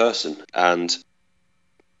grow as a person. And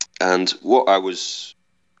what I was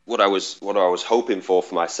hoping for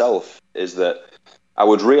myself is that I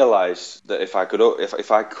would realize that if I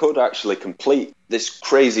could actually complete this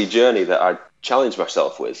crazy journey that I challenged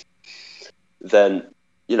myself with, then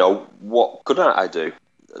what could I do?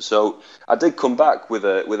 So I did come back with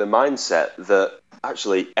a mindset that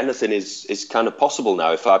actually anything is kind of possible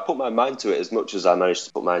now. If I put my mind to it as much as I managed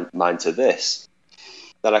to put my mind to this,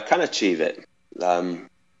 then I can achieve it. And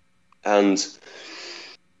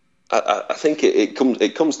I think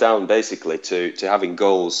it comes down basically to having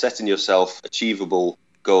goals, setting yourself achievable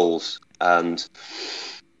goals, and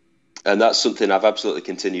And that's something I've absolutely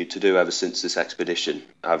continued to do ever since this expedition.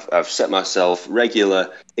 I've set myself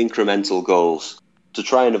regular incremental goals to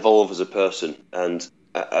try and evolve as a person, and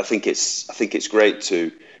I think it's great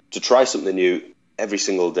to try something new every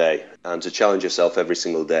single day and to challenge yourself every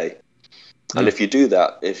single day. And if you do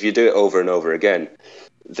that, if you do it over and over again,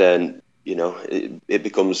 then it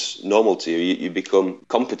becomes normal to you. You become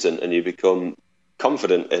competent and you become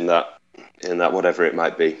confident in that whatever it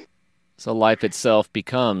might be. So life itself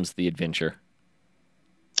becomes the adventure.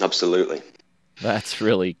 Absolutely. That's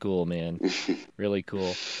really cool, man. Really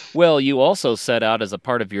cool. Well, you also set out as a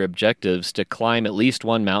part of your objectives to climb at least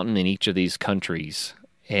one mountain in each of these countries.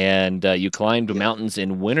 And you climbed mountains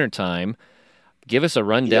in wintertime. Give us a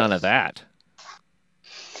rundown of that.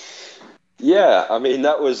 Yeah, I mean,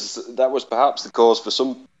 that was perhaps the cause for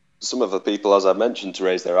some of the people, as I mentioned, to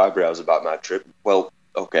raise their eyebrows about my trip. Well,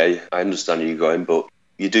 okay, I understand you're going, but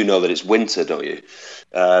you do know that it's winter, don't you?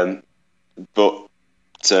 But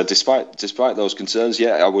despite those concerns,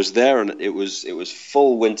 I was there, and it was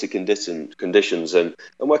full winter conditions, and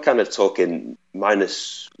we're kind of talking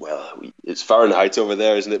minus. Well, it's Fahrenheit over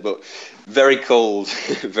there, isn't it? But very cold,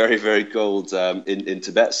 very very cold in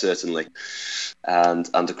Tibet certainly, and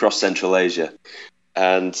across Central Asia,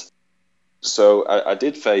 and. So I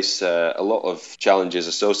did face a lot of challenges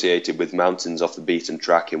associated with mountains off the beaten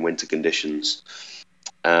track in winter conditions.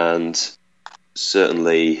 And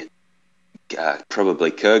certainly, probably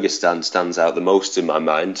Kyrgyzstan stands out the most in my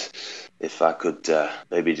mind, if I could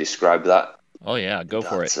maybe describe that. Oh, yeah, go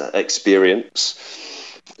for it. Experience.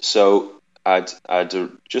 So I'd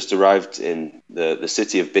just arrived in the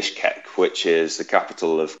city of Bishkek, which is the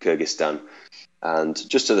capital of Kyrgyzstan. And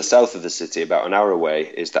just to the south of the city, about an hour away,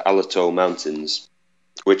 is the Alatoy Mountains,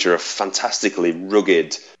 which are a fantastically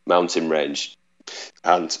rugged mountain range.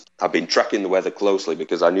 And I've been tracking the weather closely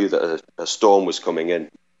because I knew that a storm was coming in.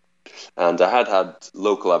 And I had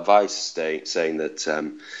local advice saying that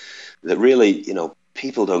that really,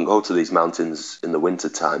 people don't go to these mountains in the winter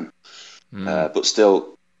time. But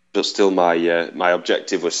still, my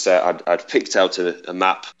objective was set. I'd picked out a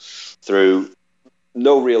map through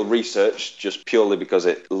no real research, just purely because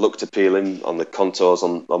it looked appealing on the contours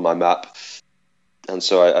on my map. And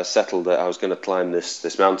so I settled that I was going to climb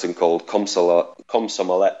this mountain called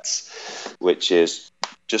Komsomolets, which is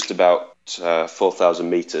just about 4,000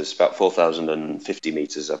 meters, about 4,050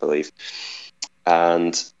 meters, I believe.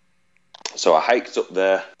 And so I hiked up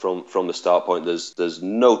there from the start point. There's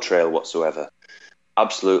no trail whatsoever.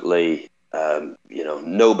 Absolutely,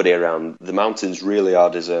 nobody around. The mountains really are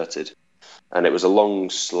deserted. And it was a long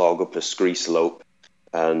slog up a scree slope,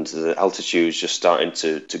 and the altitude was just starting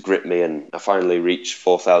to grip me, and I finally reached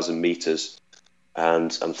 4,000 meters,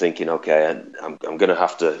 and I'm thinking, okay, I'm going to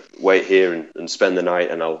have to wait here and spend the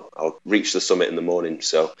night, and I'll reach the summit in the morning.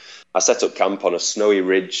 So I set up camp on a snowy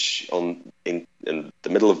ridge in the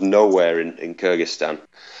middle of nowhere in Kyrgyzstan,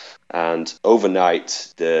 and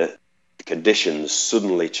overnight the conditions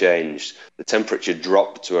suddenly changed. The temperature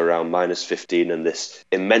dropped to around minus 15, and this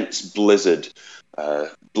immense blizzard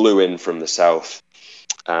blew in from the south.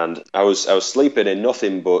 And I was sleeping in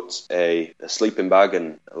nothing but a sleeping bag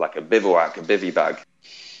and like a bivvy bag.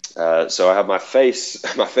 So I had my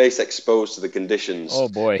face exposed to the conditions. Oh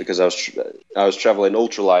boy! Because I was traveling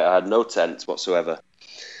ultralight. I had no tent whatsoever.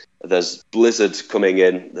 There's blizzard coming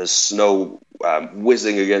in. There's snow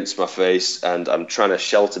whizzing against my face, and I'm trying to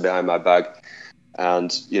shelter behind my bag.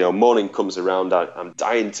 And morning comes around. I'm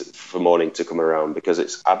dying for morning to come around because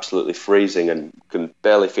it's absolutely freezing and can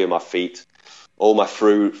barely feel my feet. All my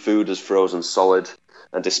food is frozen solid,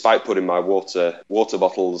 and despite putting my water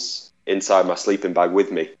bottles inside my sleeping bag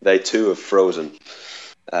with me, they too have frozen.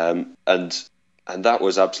 And that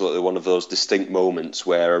was absolutely one of those distinct moments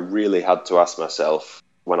where I really had to ask myself,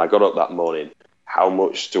 when I got up that morning, how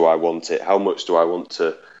much do I want it? How much do I want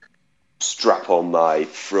to strap on my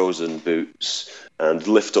frozen boots and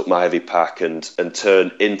lift up my heavy pack and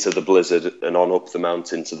turn into the blizzard and on up the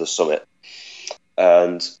mountain to the summit?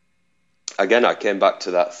 And again, I came back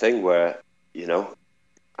to that thing where,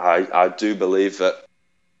 I do believe that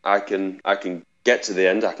I can get to the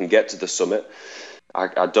end. I can get to the summit.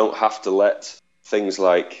 I don't have to let things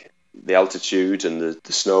like the altitude and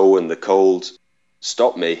the snow and the cold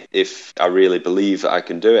stop me if I really believe that I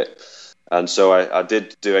can do it. And so I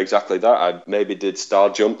did do exactly that. I maybe did star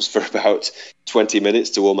jumps for about 20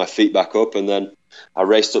 minutes to warm my feet back up, and then I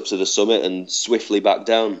raced up to the summit and swiftly back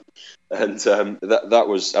down. And that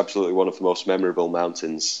was absolutely one of the most memorable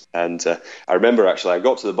mountains. And I remember actually I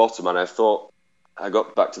got to the bottom and I thought I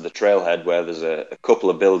got back to the trailhead where there's a couple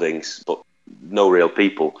of buildings but no real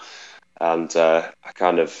people. And I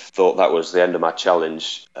kind of thought that was the end of my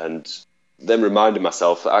challenge, and then reminded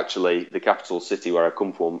myself that actually the capital city where I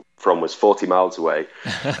come from was 40 miles away,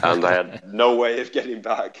 and I had no way of getting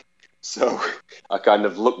back. So I kind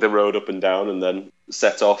of looked the road up and down and then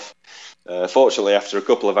set off. Fortunately, after a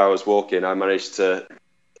couple of hours walking, I managed to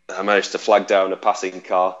flag down a passing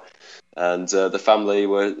car, and the family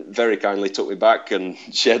were very kindly took me back and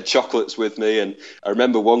shared chocolates with me. And I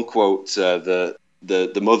remember one quote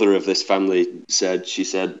the mother of this family said. She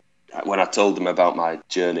said, when I told them about my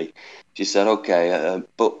journey, she said, "Okay,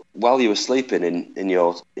 but while you were sleeping in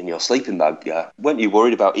your sleeping bag, weren't you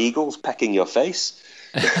worried about eagles pecking your face?"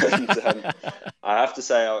 And, I have to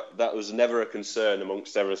say that was never a concern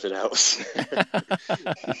amongst everything else.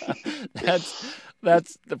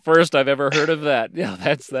 That's the first I've ever heard of that. Yeah,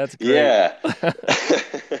 that's great. Yeah.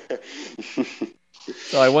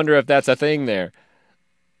 So I wonder if that's a thing there.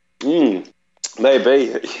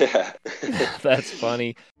 Maybe, yeah. That's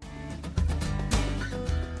funny.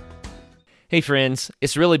 Hey friends,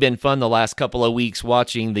 it's really been fun the last couple of weeks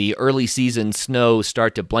watching the early season snow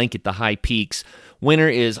start to blanket the high peaks. Winter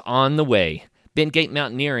is on the way. Bentgate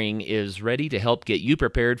Mountaineering is ready to help get you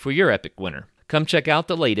prepared for your epic winter. Come check out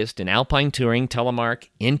the latest in alpine touring, telemark,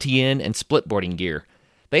 NTN, and splitboarding gear.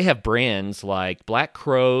 They have brands like Black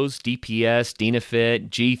Crows, DPS, Dynafit,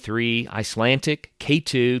 G3, Icelantic,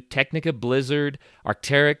 K2, Technica Blizzard,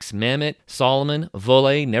 Arc'teryx, Mammoth, Solomon,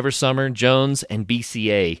 Volley, Neversummer, Jones, and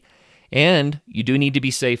BCA. And you do need to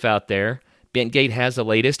be safe out there. Bentgate has the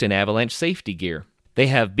latest in avalanche safety gear. They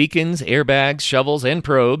have beacons, airbags, shovels, and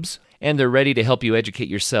probes, and they're ready to help you educate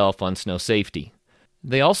yourself on snow safety.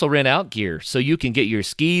 They also rent out gear, so you can get your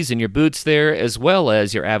skis and your boots there, as well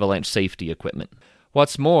as your avalanche safety equipment.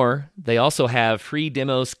 What's more, they also have free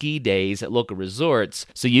demo ski days at local resorts,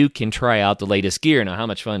 so you can try out the latest gear. Now, how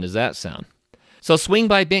much fun does that sound? So swing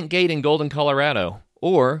by Bentgate in Golden, Colorado,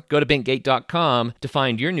 or go to bentgate.com to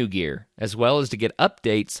find your new gear, as well as to get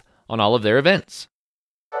updates on all of their events.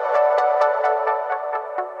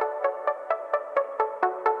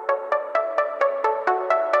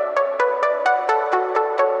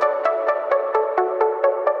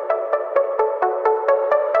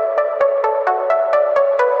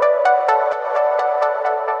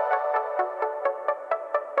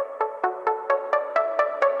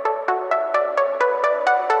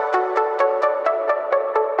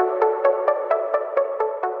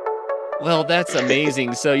 Well, that's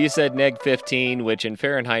amazing. So you said neg 15, which in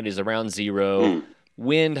Fahrenheit is around 0,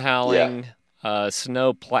 wind howling,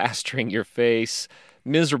 snow plastering your face,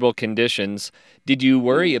 miserable conditions. Did you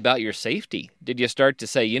worry about your safety? Did you start to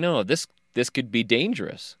say, this could be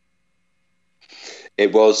dangerous?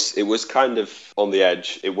 It was kind of on the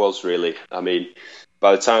edge. It was really. I mean,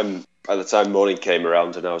 by the time morning came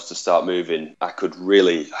around and I was to start moving, I could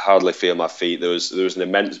really hardly feel my feet. There was an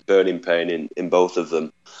immense burning pain in both of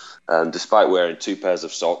them. And despite wearing 2 pairs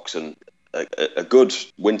of socks and a good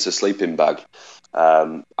winter sleeping bag,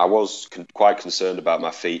 I was quite concerned about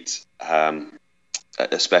my feet,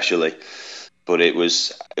 especially. But it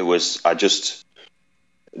was I just,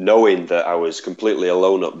 knowing that I was completely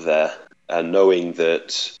alone up there and knowing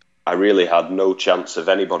that I really had no chance of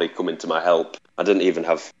anybody coming to my help. I didn't even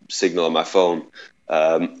have signal on my phone.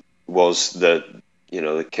 Was the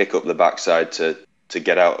kick up the backside to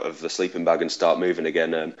get out of the sleeping bag and start moving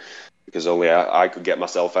again, because only I could get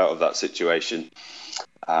myself out of that situation,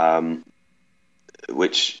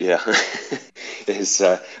 which is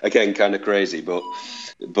again kind of crazy, but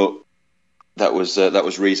that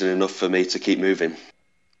was reason enough for me to keep moving.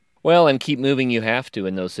 Well, and keep moving you have to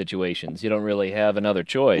in those situations. You don't really have another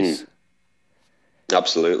choice.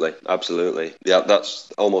 Absolutely. Yeah, that's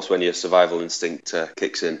almost when your survival instinct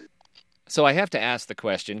kicks in. So I have to ask the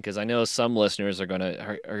question, because I know some listeners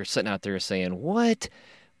are sitting out there saying, "What?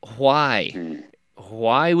 Why?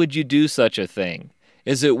 Why would you do such a thing?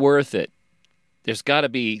 Is it worth it?" There's got to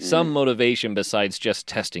be some motivation besides just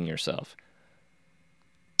testing yourself.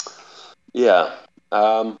 Yeah.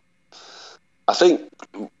 I think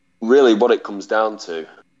really what it comes down to,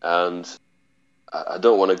 and I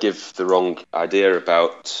don't want to give the wrong idea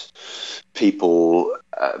about people's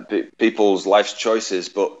life choices,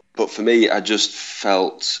 but for me, I just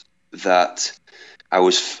felt that I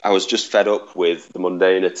was just fed up with the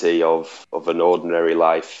mundanity of an ordinary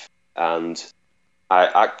life, and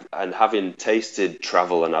and having tasted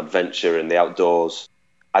travel and adventure in the outdoors,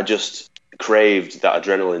 I just craved that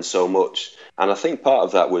adrenaline so much. And I think part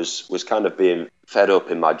of that was kind of being fed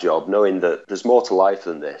up in my job, knowing that there's more to life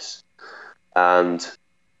than this. And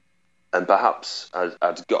perhaps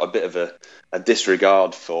I'd got a bit of a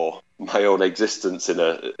disregard for my own existence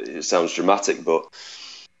it sounds dramatic, but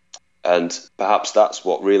And perhaps that's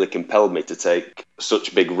what really compelled me to take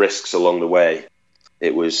such big risks along the way.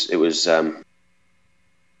 It was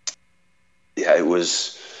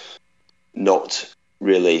not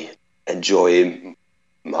really enjoying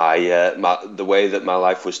the way that my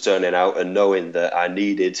life was turning out, and knowing that I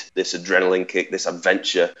needed this adrenaline kick, this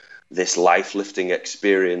adventure, this life-lifting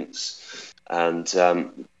experience. And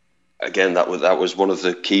again, that was one of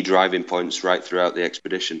the key driving points right throughout the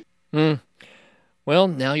expedition. Well,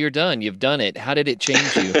 now you're done. You've done it. How did it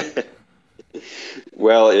change you?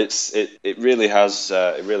 Well, it really has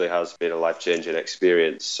been a life-changing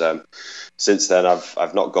experience. Since then,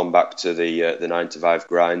 I've not gone back to the 9 to 5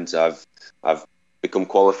 grind. I've become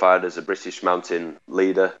qualified as a British mountain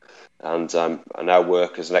leader, and I now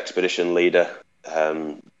work as an expedition leader,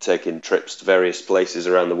 taking trips to various places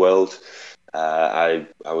around the world. I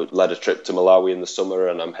led a trip to Malawi in the summer,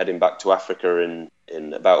 and I'm heading back to Africa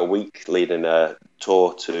in about a week, leading a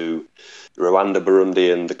tour to Rwanda,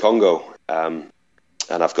 Burundi, and the Congo. And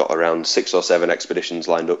I've got around 6 or 7 expeditions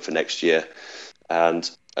lined up for next year. And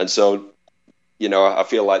so, I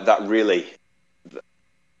feel like that really,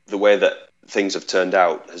 the way that things have turned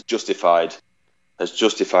out has justified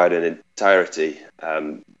in entirety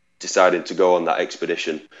deciding to go on that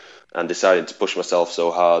expedition and deciding to push myself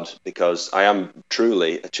so hard, because I am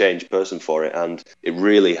truly a changed person for it, and it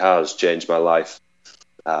really has changed my life.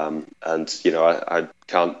 I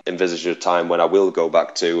can't envisage a time when I will go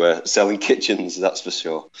back to selling kitchens, that's for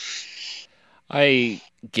sure. I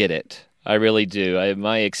get it. I really do.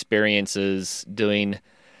 My experiences doing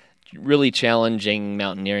really challenging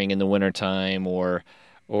mountaineering in the wintertime or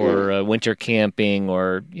winter camping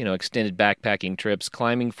or, extended backpacking trips,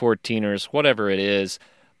 climbing 14ers, whatever it is,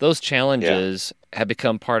 those challenges have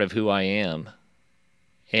become part of who I am.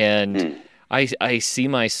 And I see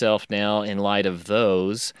myself now in light of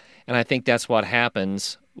those, and I think that's what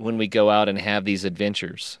happens when we go out and have these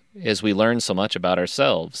adventures, is we learn so much about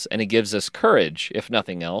ourselves, and it gives us courage, if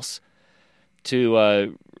nothing else,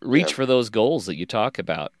 to reach for those goals that you talk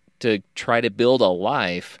about, to try to build a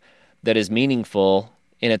life that is meaningful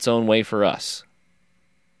in its own way for us.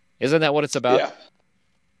 Isn't that what it's about? Yeah,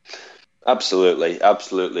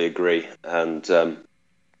 absolutely agree. And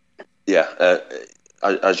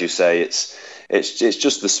as you say, it's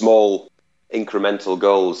just the small incremental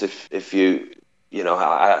goals. If you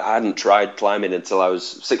I hadn't tried climbing until I was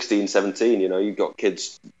 16, 17. You've got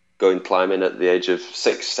kids going climbing at the age of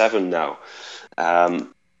 6, 7 now,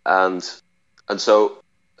 and so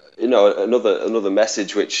another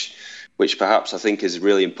message which perhaps I think is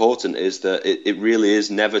really important is that it really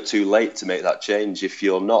is never too late to make that change. If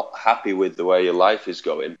you're not happy with the way your life is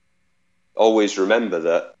going, always remember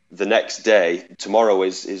that the next day, tomorrow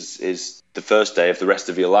is the first day of the rest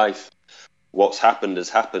of your life. What's happened has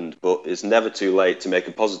happened, but it's never too late to make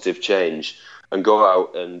a positive change and go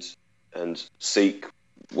out and seek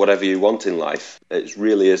whatever you want in life. It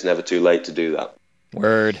really is never too late to do that.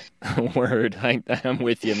 Word. I'm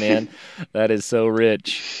with you, man. That is so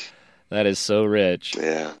rich.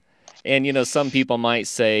 Yeah. And, some people might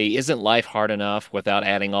say, isn't life hard enough without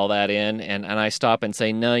adding all that in? And I stop and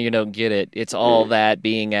say, no, you don't get it. It's all that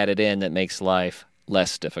being added in that makes life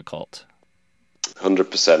less difficult.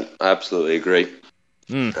 100%. I absolutely agree.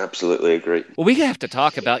 Absolutely agree. Well, we have to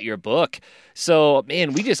talk about your book. So,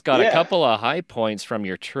 man, we just got a couple of high points from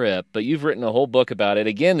your trip, but you've written a whole book about it.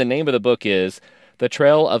 Again, the name of the book is The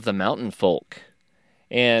Trail of the Mountain Folk.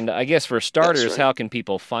 And I guess for starters, how can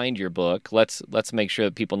people find your book? Let's make sure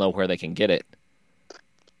that people know where they can get it.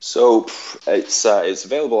 So it's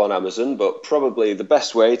available on Amazon, but probably the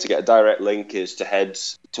best way to get a direct link is to head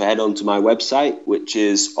onto my website, which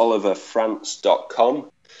is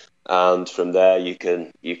oliverfrance.com, and from there you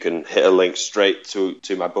can hit a link straight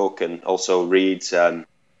to my book, and also read the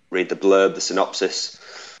blurb, the synopsis.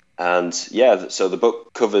 And so the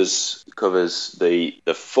book covers the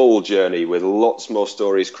full journey with lots more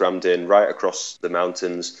stories crammed in right across the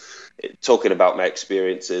mountains, talking about my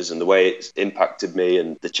experiences and the way it's impacted me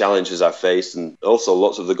and the challenges I've faced, and also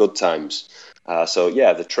lots of the good times.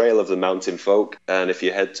 The Trail of the Mountain Folk. And if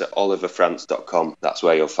you head to oliverfrance.com, that's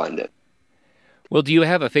where you'll find it. Well, do you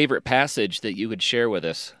have a favorite passage that you would share with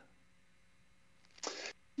us?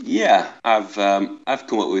 Yeah, I've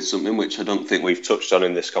come up with something which I don't think we've touched on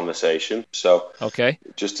in this conversation. So,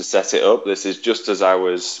 just to set it up, this is just as I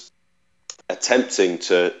was attempting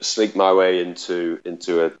to sneak my way into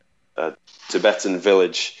a Tibetan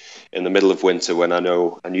village in the middle of winter, when I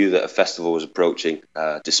knew that a festival was approaching,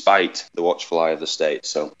 despite the watchful eye of the state.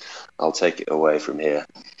 So, I'll take it away from here.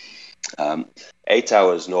 8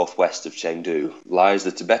 hours northwest of Chengdu lies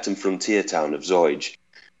the Tibetan frontier town of Zoyge,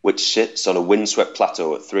 which sits on a windswept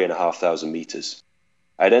plateau at 3,500 meters.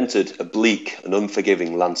 I had entered a bleak and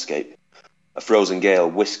unforgiving landscape. A frozen gale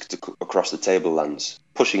whisked across the tablelands,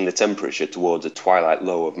 pushing the temperature towards a twilight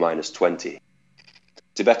low of -20.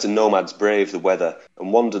 Tibetan nomads braved the weather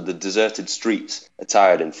and wandered the deserted streets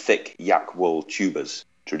attired in thick yak wool tubas,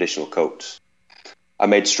 traditional coats. I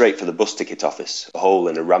made straight for the bus ticket office, a hole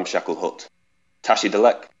in a ramshackle hut. Tashi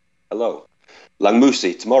Delek, hello.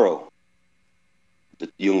 Langmusi, tomorrow. The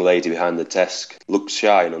young lady behind the desk looked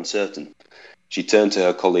shy and uncertain. She turned to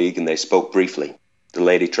her colleague and they spoke briefly. The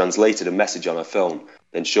lady translated a message on her phone,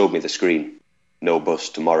 then showed me the screen. No bus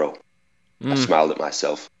tomorrow. I smiled at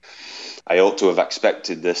myself. I ought to have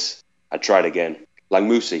expected this. I tried again.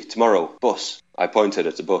 Langmusi, tomorrow, bus. I pointed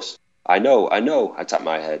at a bus. I know, I tapped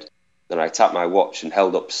my head. Then I tapped my watch and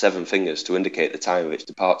held up 7 fingers to indicate the time of its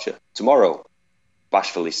departure. Tomorrow.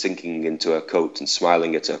 Bashfully sinking into her coat and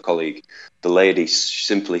smiling at her colleague, the lady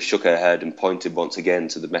simply shook her head and pointed once again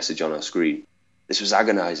to the message on her screen. This was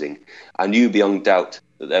agonizing. I knew beyond doubt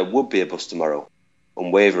that there would be a bus tomorrow.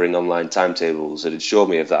 Unwavering online timetables had assured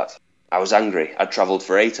me of that. I was angry. I'd travelled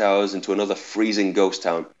for 8 hours into another freezing ghost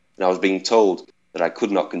town, and I was being told that I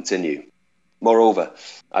could not continue. Moreover,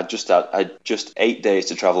 I'd just 8 days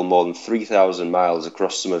to travel more than 3,000 miles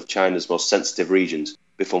across some of China's most sensitive regions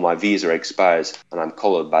before my visa expires and I'm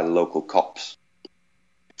collared by the local cops.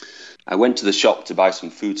 I went to the shop to buy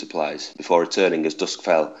some food supplies before returning as dusk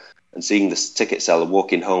fell and seeing the ticket seller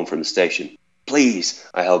walking home from the station. Please,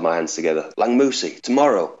 I held my hands together. Langmusi,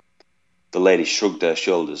 tomorrow. The lady shrugged her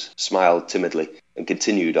shoulders, smiled timidly, and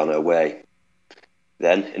continued on her way.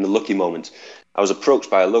 Then, in a lucky moment, I was approached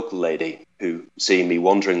by a local lady who, seeing me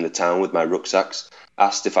wandering the town with my rucksacks,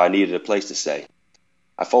 asked if I needed a place to stay.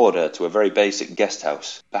 I followed her to a very basic guest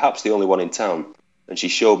house, perhaps the only one in town, and she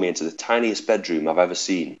showed me into the tiniest bedroom I've ever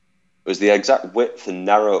seen. It was the exact width and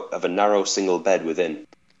of a narrow single bed within,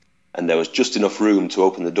 and there was just enough room to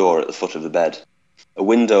open the door at the foot of the bed. A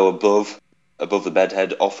window above the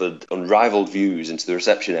bedhead offered unrivaled views into the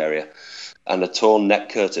reception area, and a torn net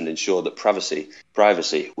curtain ensured that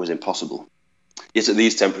privacy was impossible. Yet at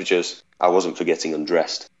these temperatures, I wasn't for getting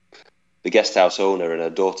undressed. The guest house owner and her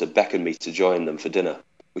daughter beckoned me to join them for dinner.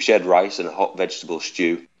 We shared rice and a hot vegetable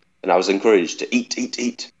stew, and I was encouraged to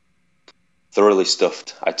eat. Thoroughly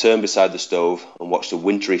stuffed, I turned beside the stove and watched a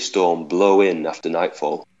wintry storm blow in after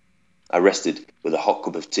nightfall. I rested with a hot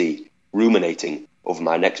cup of tea, ruminating over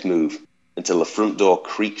my next move, until the front door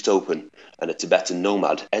creaked open and a Tibetan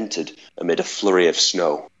nomad entered amid a flurry of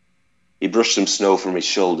snow. He brushed some snow from his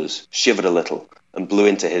shoulders, shivered a little, and blew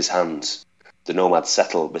into his hands. The nomad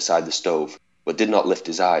settled beside the stove, but did not lift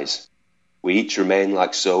his eyes. We each remained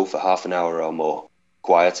like so for half an hour or more,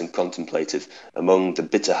 quiet and contemplative among the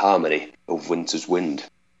bitter harmony of winter's wind.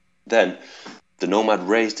 Then the nomad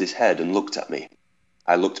raised his head and looked at me.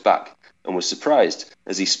 I looked back and was surprised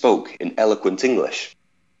as he spoke in eloquent English.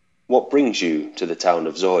 What brings you to the town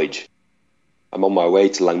of Zoj? I'm on my way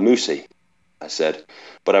to Langmusi, I said,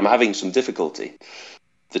 but I'm having some difficulty.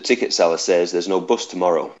 The ticket seller says there's no bus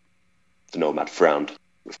tomorrow. The nomad frowned.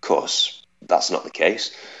 Of course, that's not the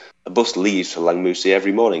case. A bus leaves for Langmusi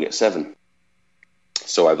every morning at 7.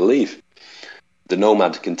 So I believe. The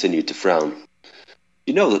nomad continued to frown.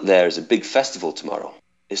 You know that there is a big festival tomorrow.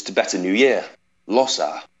 It's Tibetan New Year,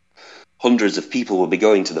 Losar. Hundreds of people will be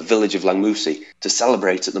going to the village of Langmusi to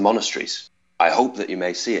celebrate at the monasteries. I hope that you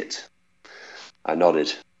may see it. I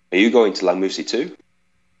nodded. Are you going to Langmusi too?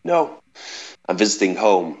 No. I'm visiting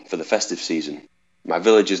home for the festive season. My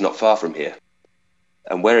village is not far from here.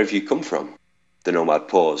 And where have you come from? The nomad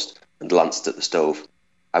paused and glanced at the stove.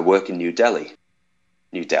 I work in New Delhi.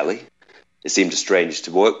 New Delhi? It seemed a strange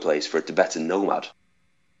workplace for a Tibetan nomad.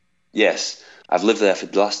 Yes, I've lived there for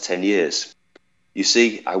the last 10 years. You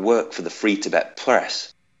see, I work for the Free Tibet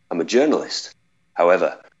Press. I'm a journalist.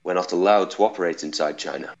 However, we're not allowed to operate inside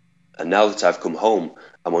China. And now that I've come home,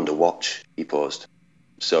 I'm under watch, he paused.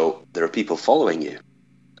 So, there are people following you?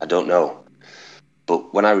 I don't know.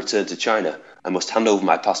 But when I return to China, I must hand over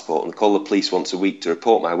my passport and call the police once a week to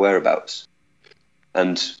report my whereabouts.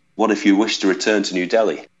 And what if you wish to return to New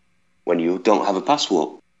Delhi when you don't have a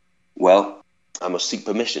passport? Well, I must seek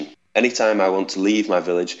permission. Anytime I want to leave my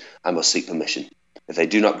village, I must seek permission. If they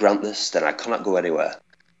do not grant this, then I cannot go anywhere.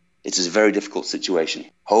 It is a very difficult situation.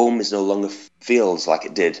 Home is no longer feels like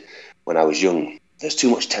it did when I was young. There's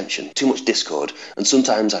too much tension, too much discord, and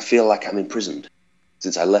sometimes I feel like I'm imprisoned.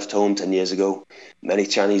 Since I left home 10 years ago, many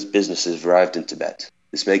Chinese businesses have arrived in Tibet.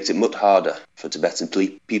 This makes it much harder for Tibetan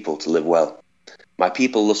people to live well. My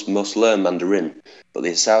people must learn Mandarin, but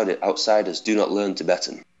the outsiders do not learn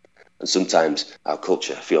Tibetan, and sometimes our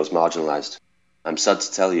culture feels marginalized. I'm sad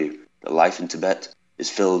to tell you that life in Tibet is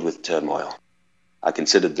filled with turmoil. I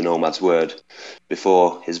considered the nomad's word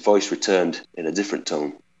before his voice returned in a different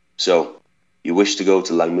tone. So, you wish to go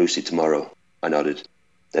to Langmusi tomorrow? I nodded.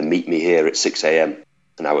 Then meet me here at 6 a.m.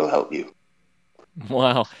 and I will help you.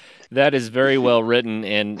 Wow, that is very well written,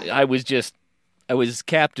 and I was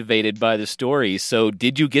captivated by the story. So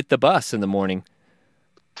did you get the bus in the morning?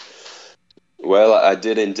 Well, I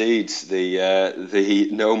did indeed. The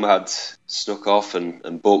nomad snuck off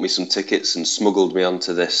and bought me some tickets and smuggled me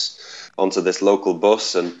onto this local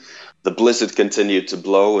bus, and the blizzard continued to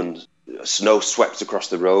blow and snow swept across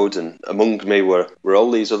the road, and among me were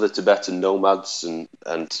all these other Tibetan nomads and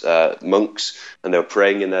monks, and they were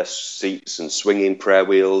praying in their seats and swinging prayer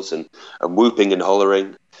wheels and whooping and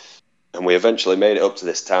hollering. And we eventually made it up to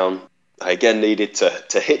this town. I again needed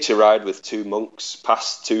to hitch a ride with two monks,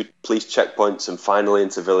 past two police checkpoints, and finally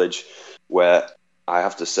into village, where I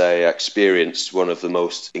have to say I experienced one of the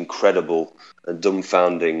most incredible and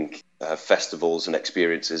dumbfounding festivals and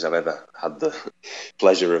experiences I've ever had the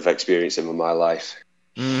pleasure of experiencing in my life.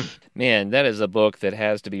 Man, that is a book that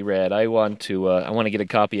has to be read. I want to get a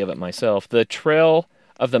copy of it myself. The Trail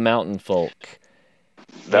of the Mountain Folk.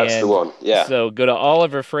 That's the one, yeah. So go to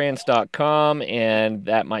oliverfrance.com, and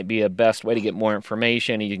that might be a best way to get more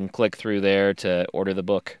information. You can click through there to order the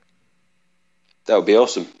book. That would be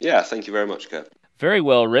awesome. Yeah, thank you very much, Kurt. Very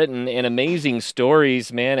well written and amazing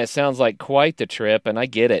stories, man. It sounds like quite the trip, and I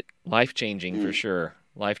get it. Life-changing for sure.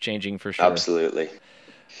 Life-changing for sure. Absolutely.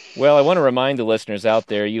 Well, I want to remind the listeners out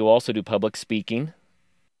there, you also do public speaking.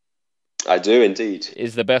 I do, indeed.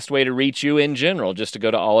 Is the best way to reach you in general, just to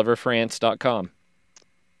go to oliverfrance.com?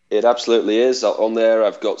 It absolutely is. On there,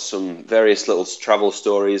 I've got some various little travel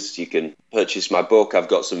stories. You can purchase my book. I've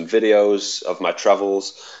got some videos of my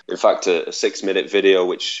travels. In fact, a 6-minute video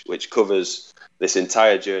which covers this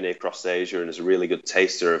entire journey across Asia and is a really good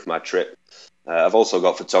taster of my trip. I've also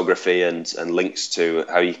got photography and links to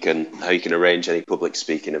how you can arrange any public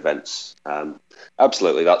speaking events.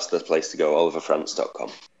 Absolutely, that's the place to go,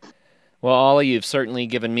 oliverfrance.com. Well, Ollie, you've certainly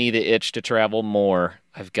given me the itch to travel more.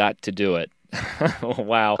 I've got to do it.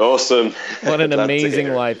 Wow. Awesome. What an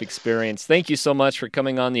amazing life experience. Thank you so much for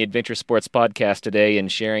coming on the Adventure Sports Podcast today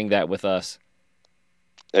and sharing that with us.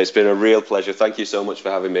 It's been a real pleasure. Thank you so much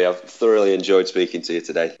for having me. I've thoroughly enjoyed speaking to you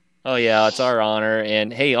today. Oh, yeah, it's our honor.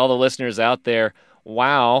 And, hey, all the listeners out there,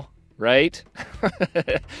 wow, right?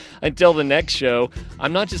 Until the next show,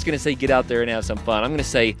 I'm not just going to say get out there and have some fun. I'm going to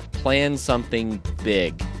say plan something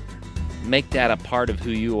big. Make that a part of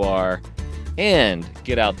who you are, and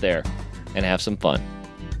get out there and have some fun.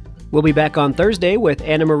 We'll be back on Thursday with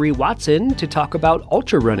Anna Marie Watson to talk about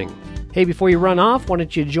ultra running. Hey, before you run off, why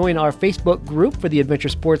don't you join our Facebook group for the Adventure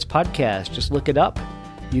Sports Podcast? Just look it up.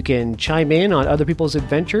 You can chime in on other people's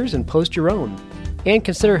adventures and post your own. And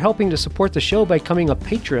consider helping to support the show by becoming a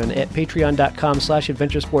patron at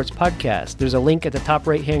patreon.com/adventuresportspodcast. There's a link at the top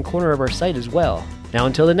right-hand corner of our site as well. Now,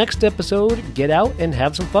 until the next episode, get out and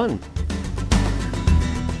have some fun.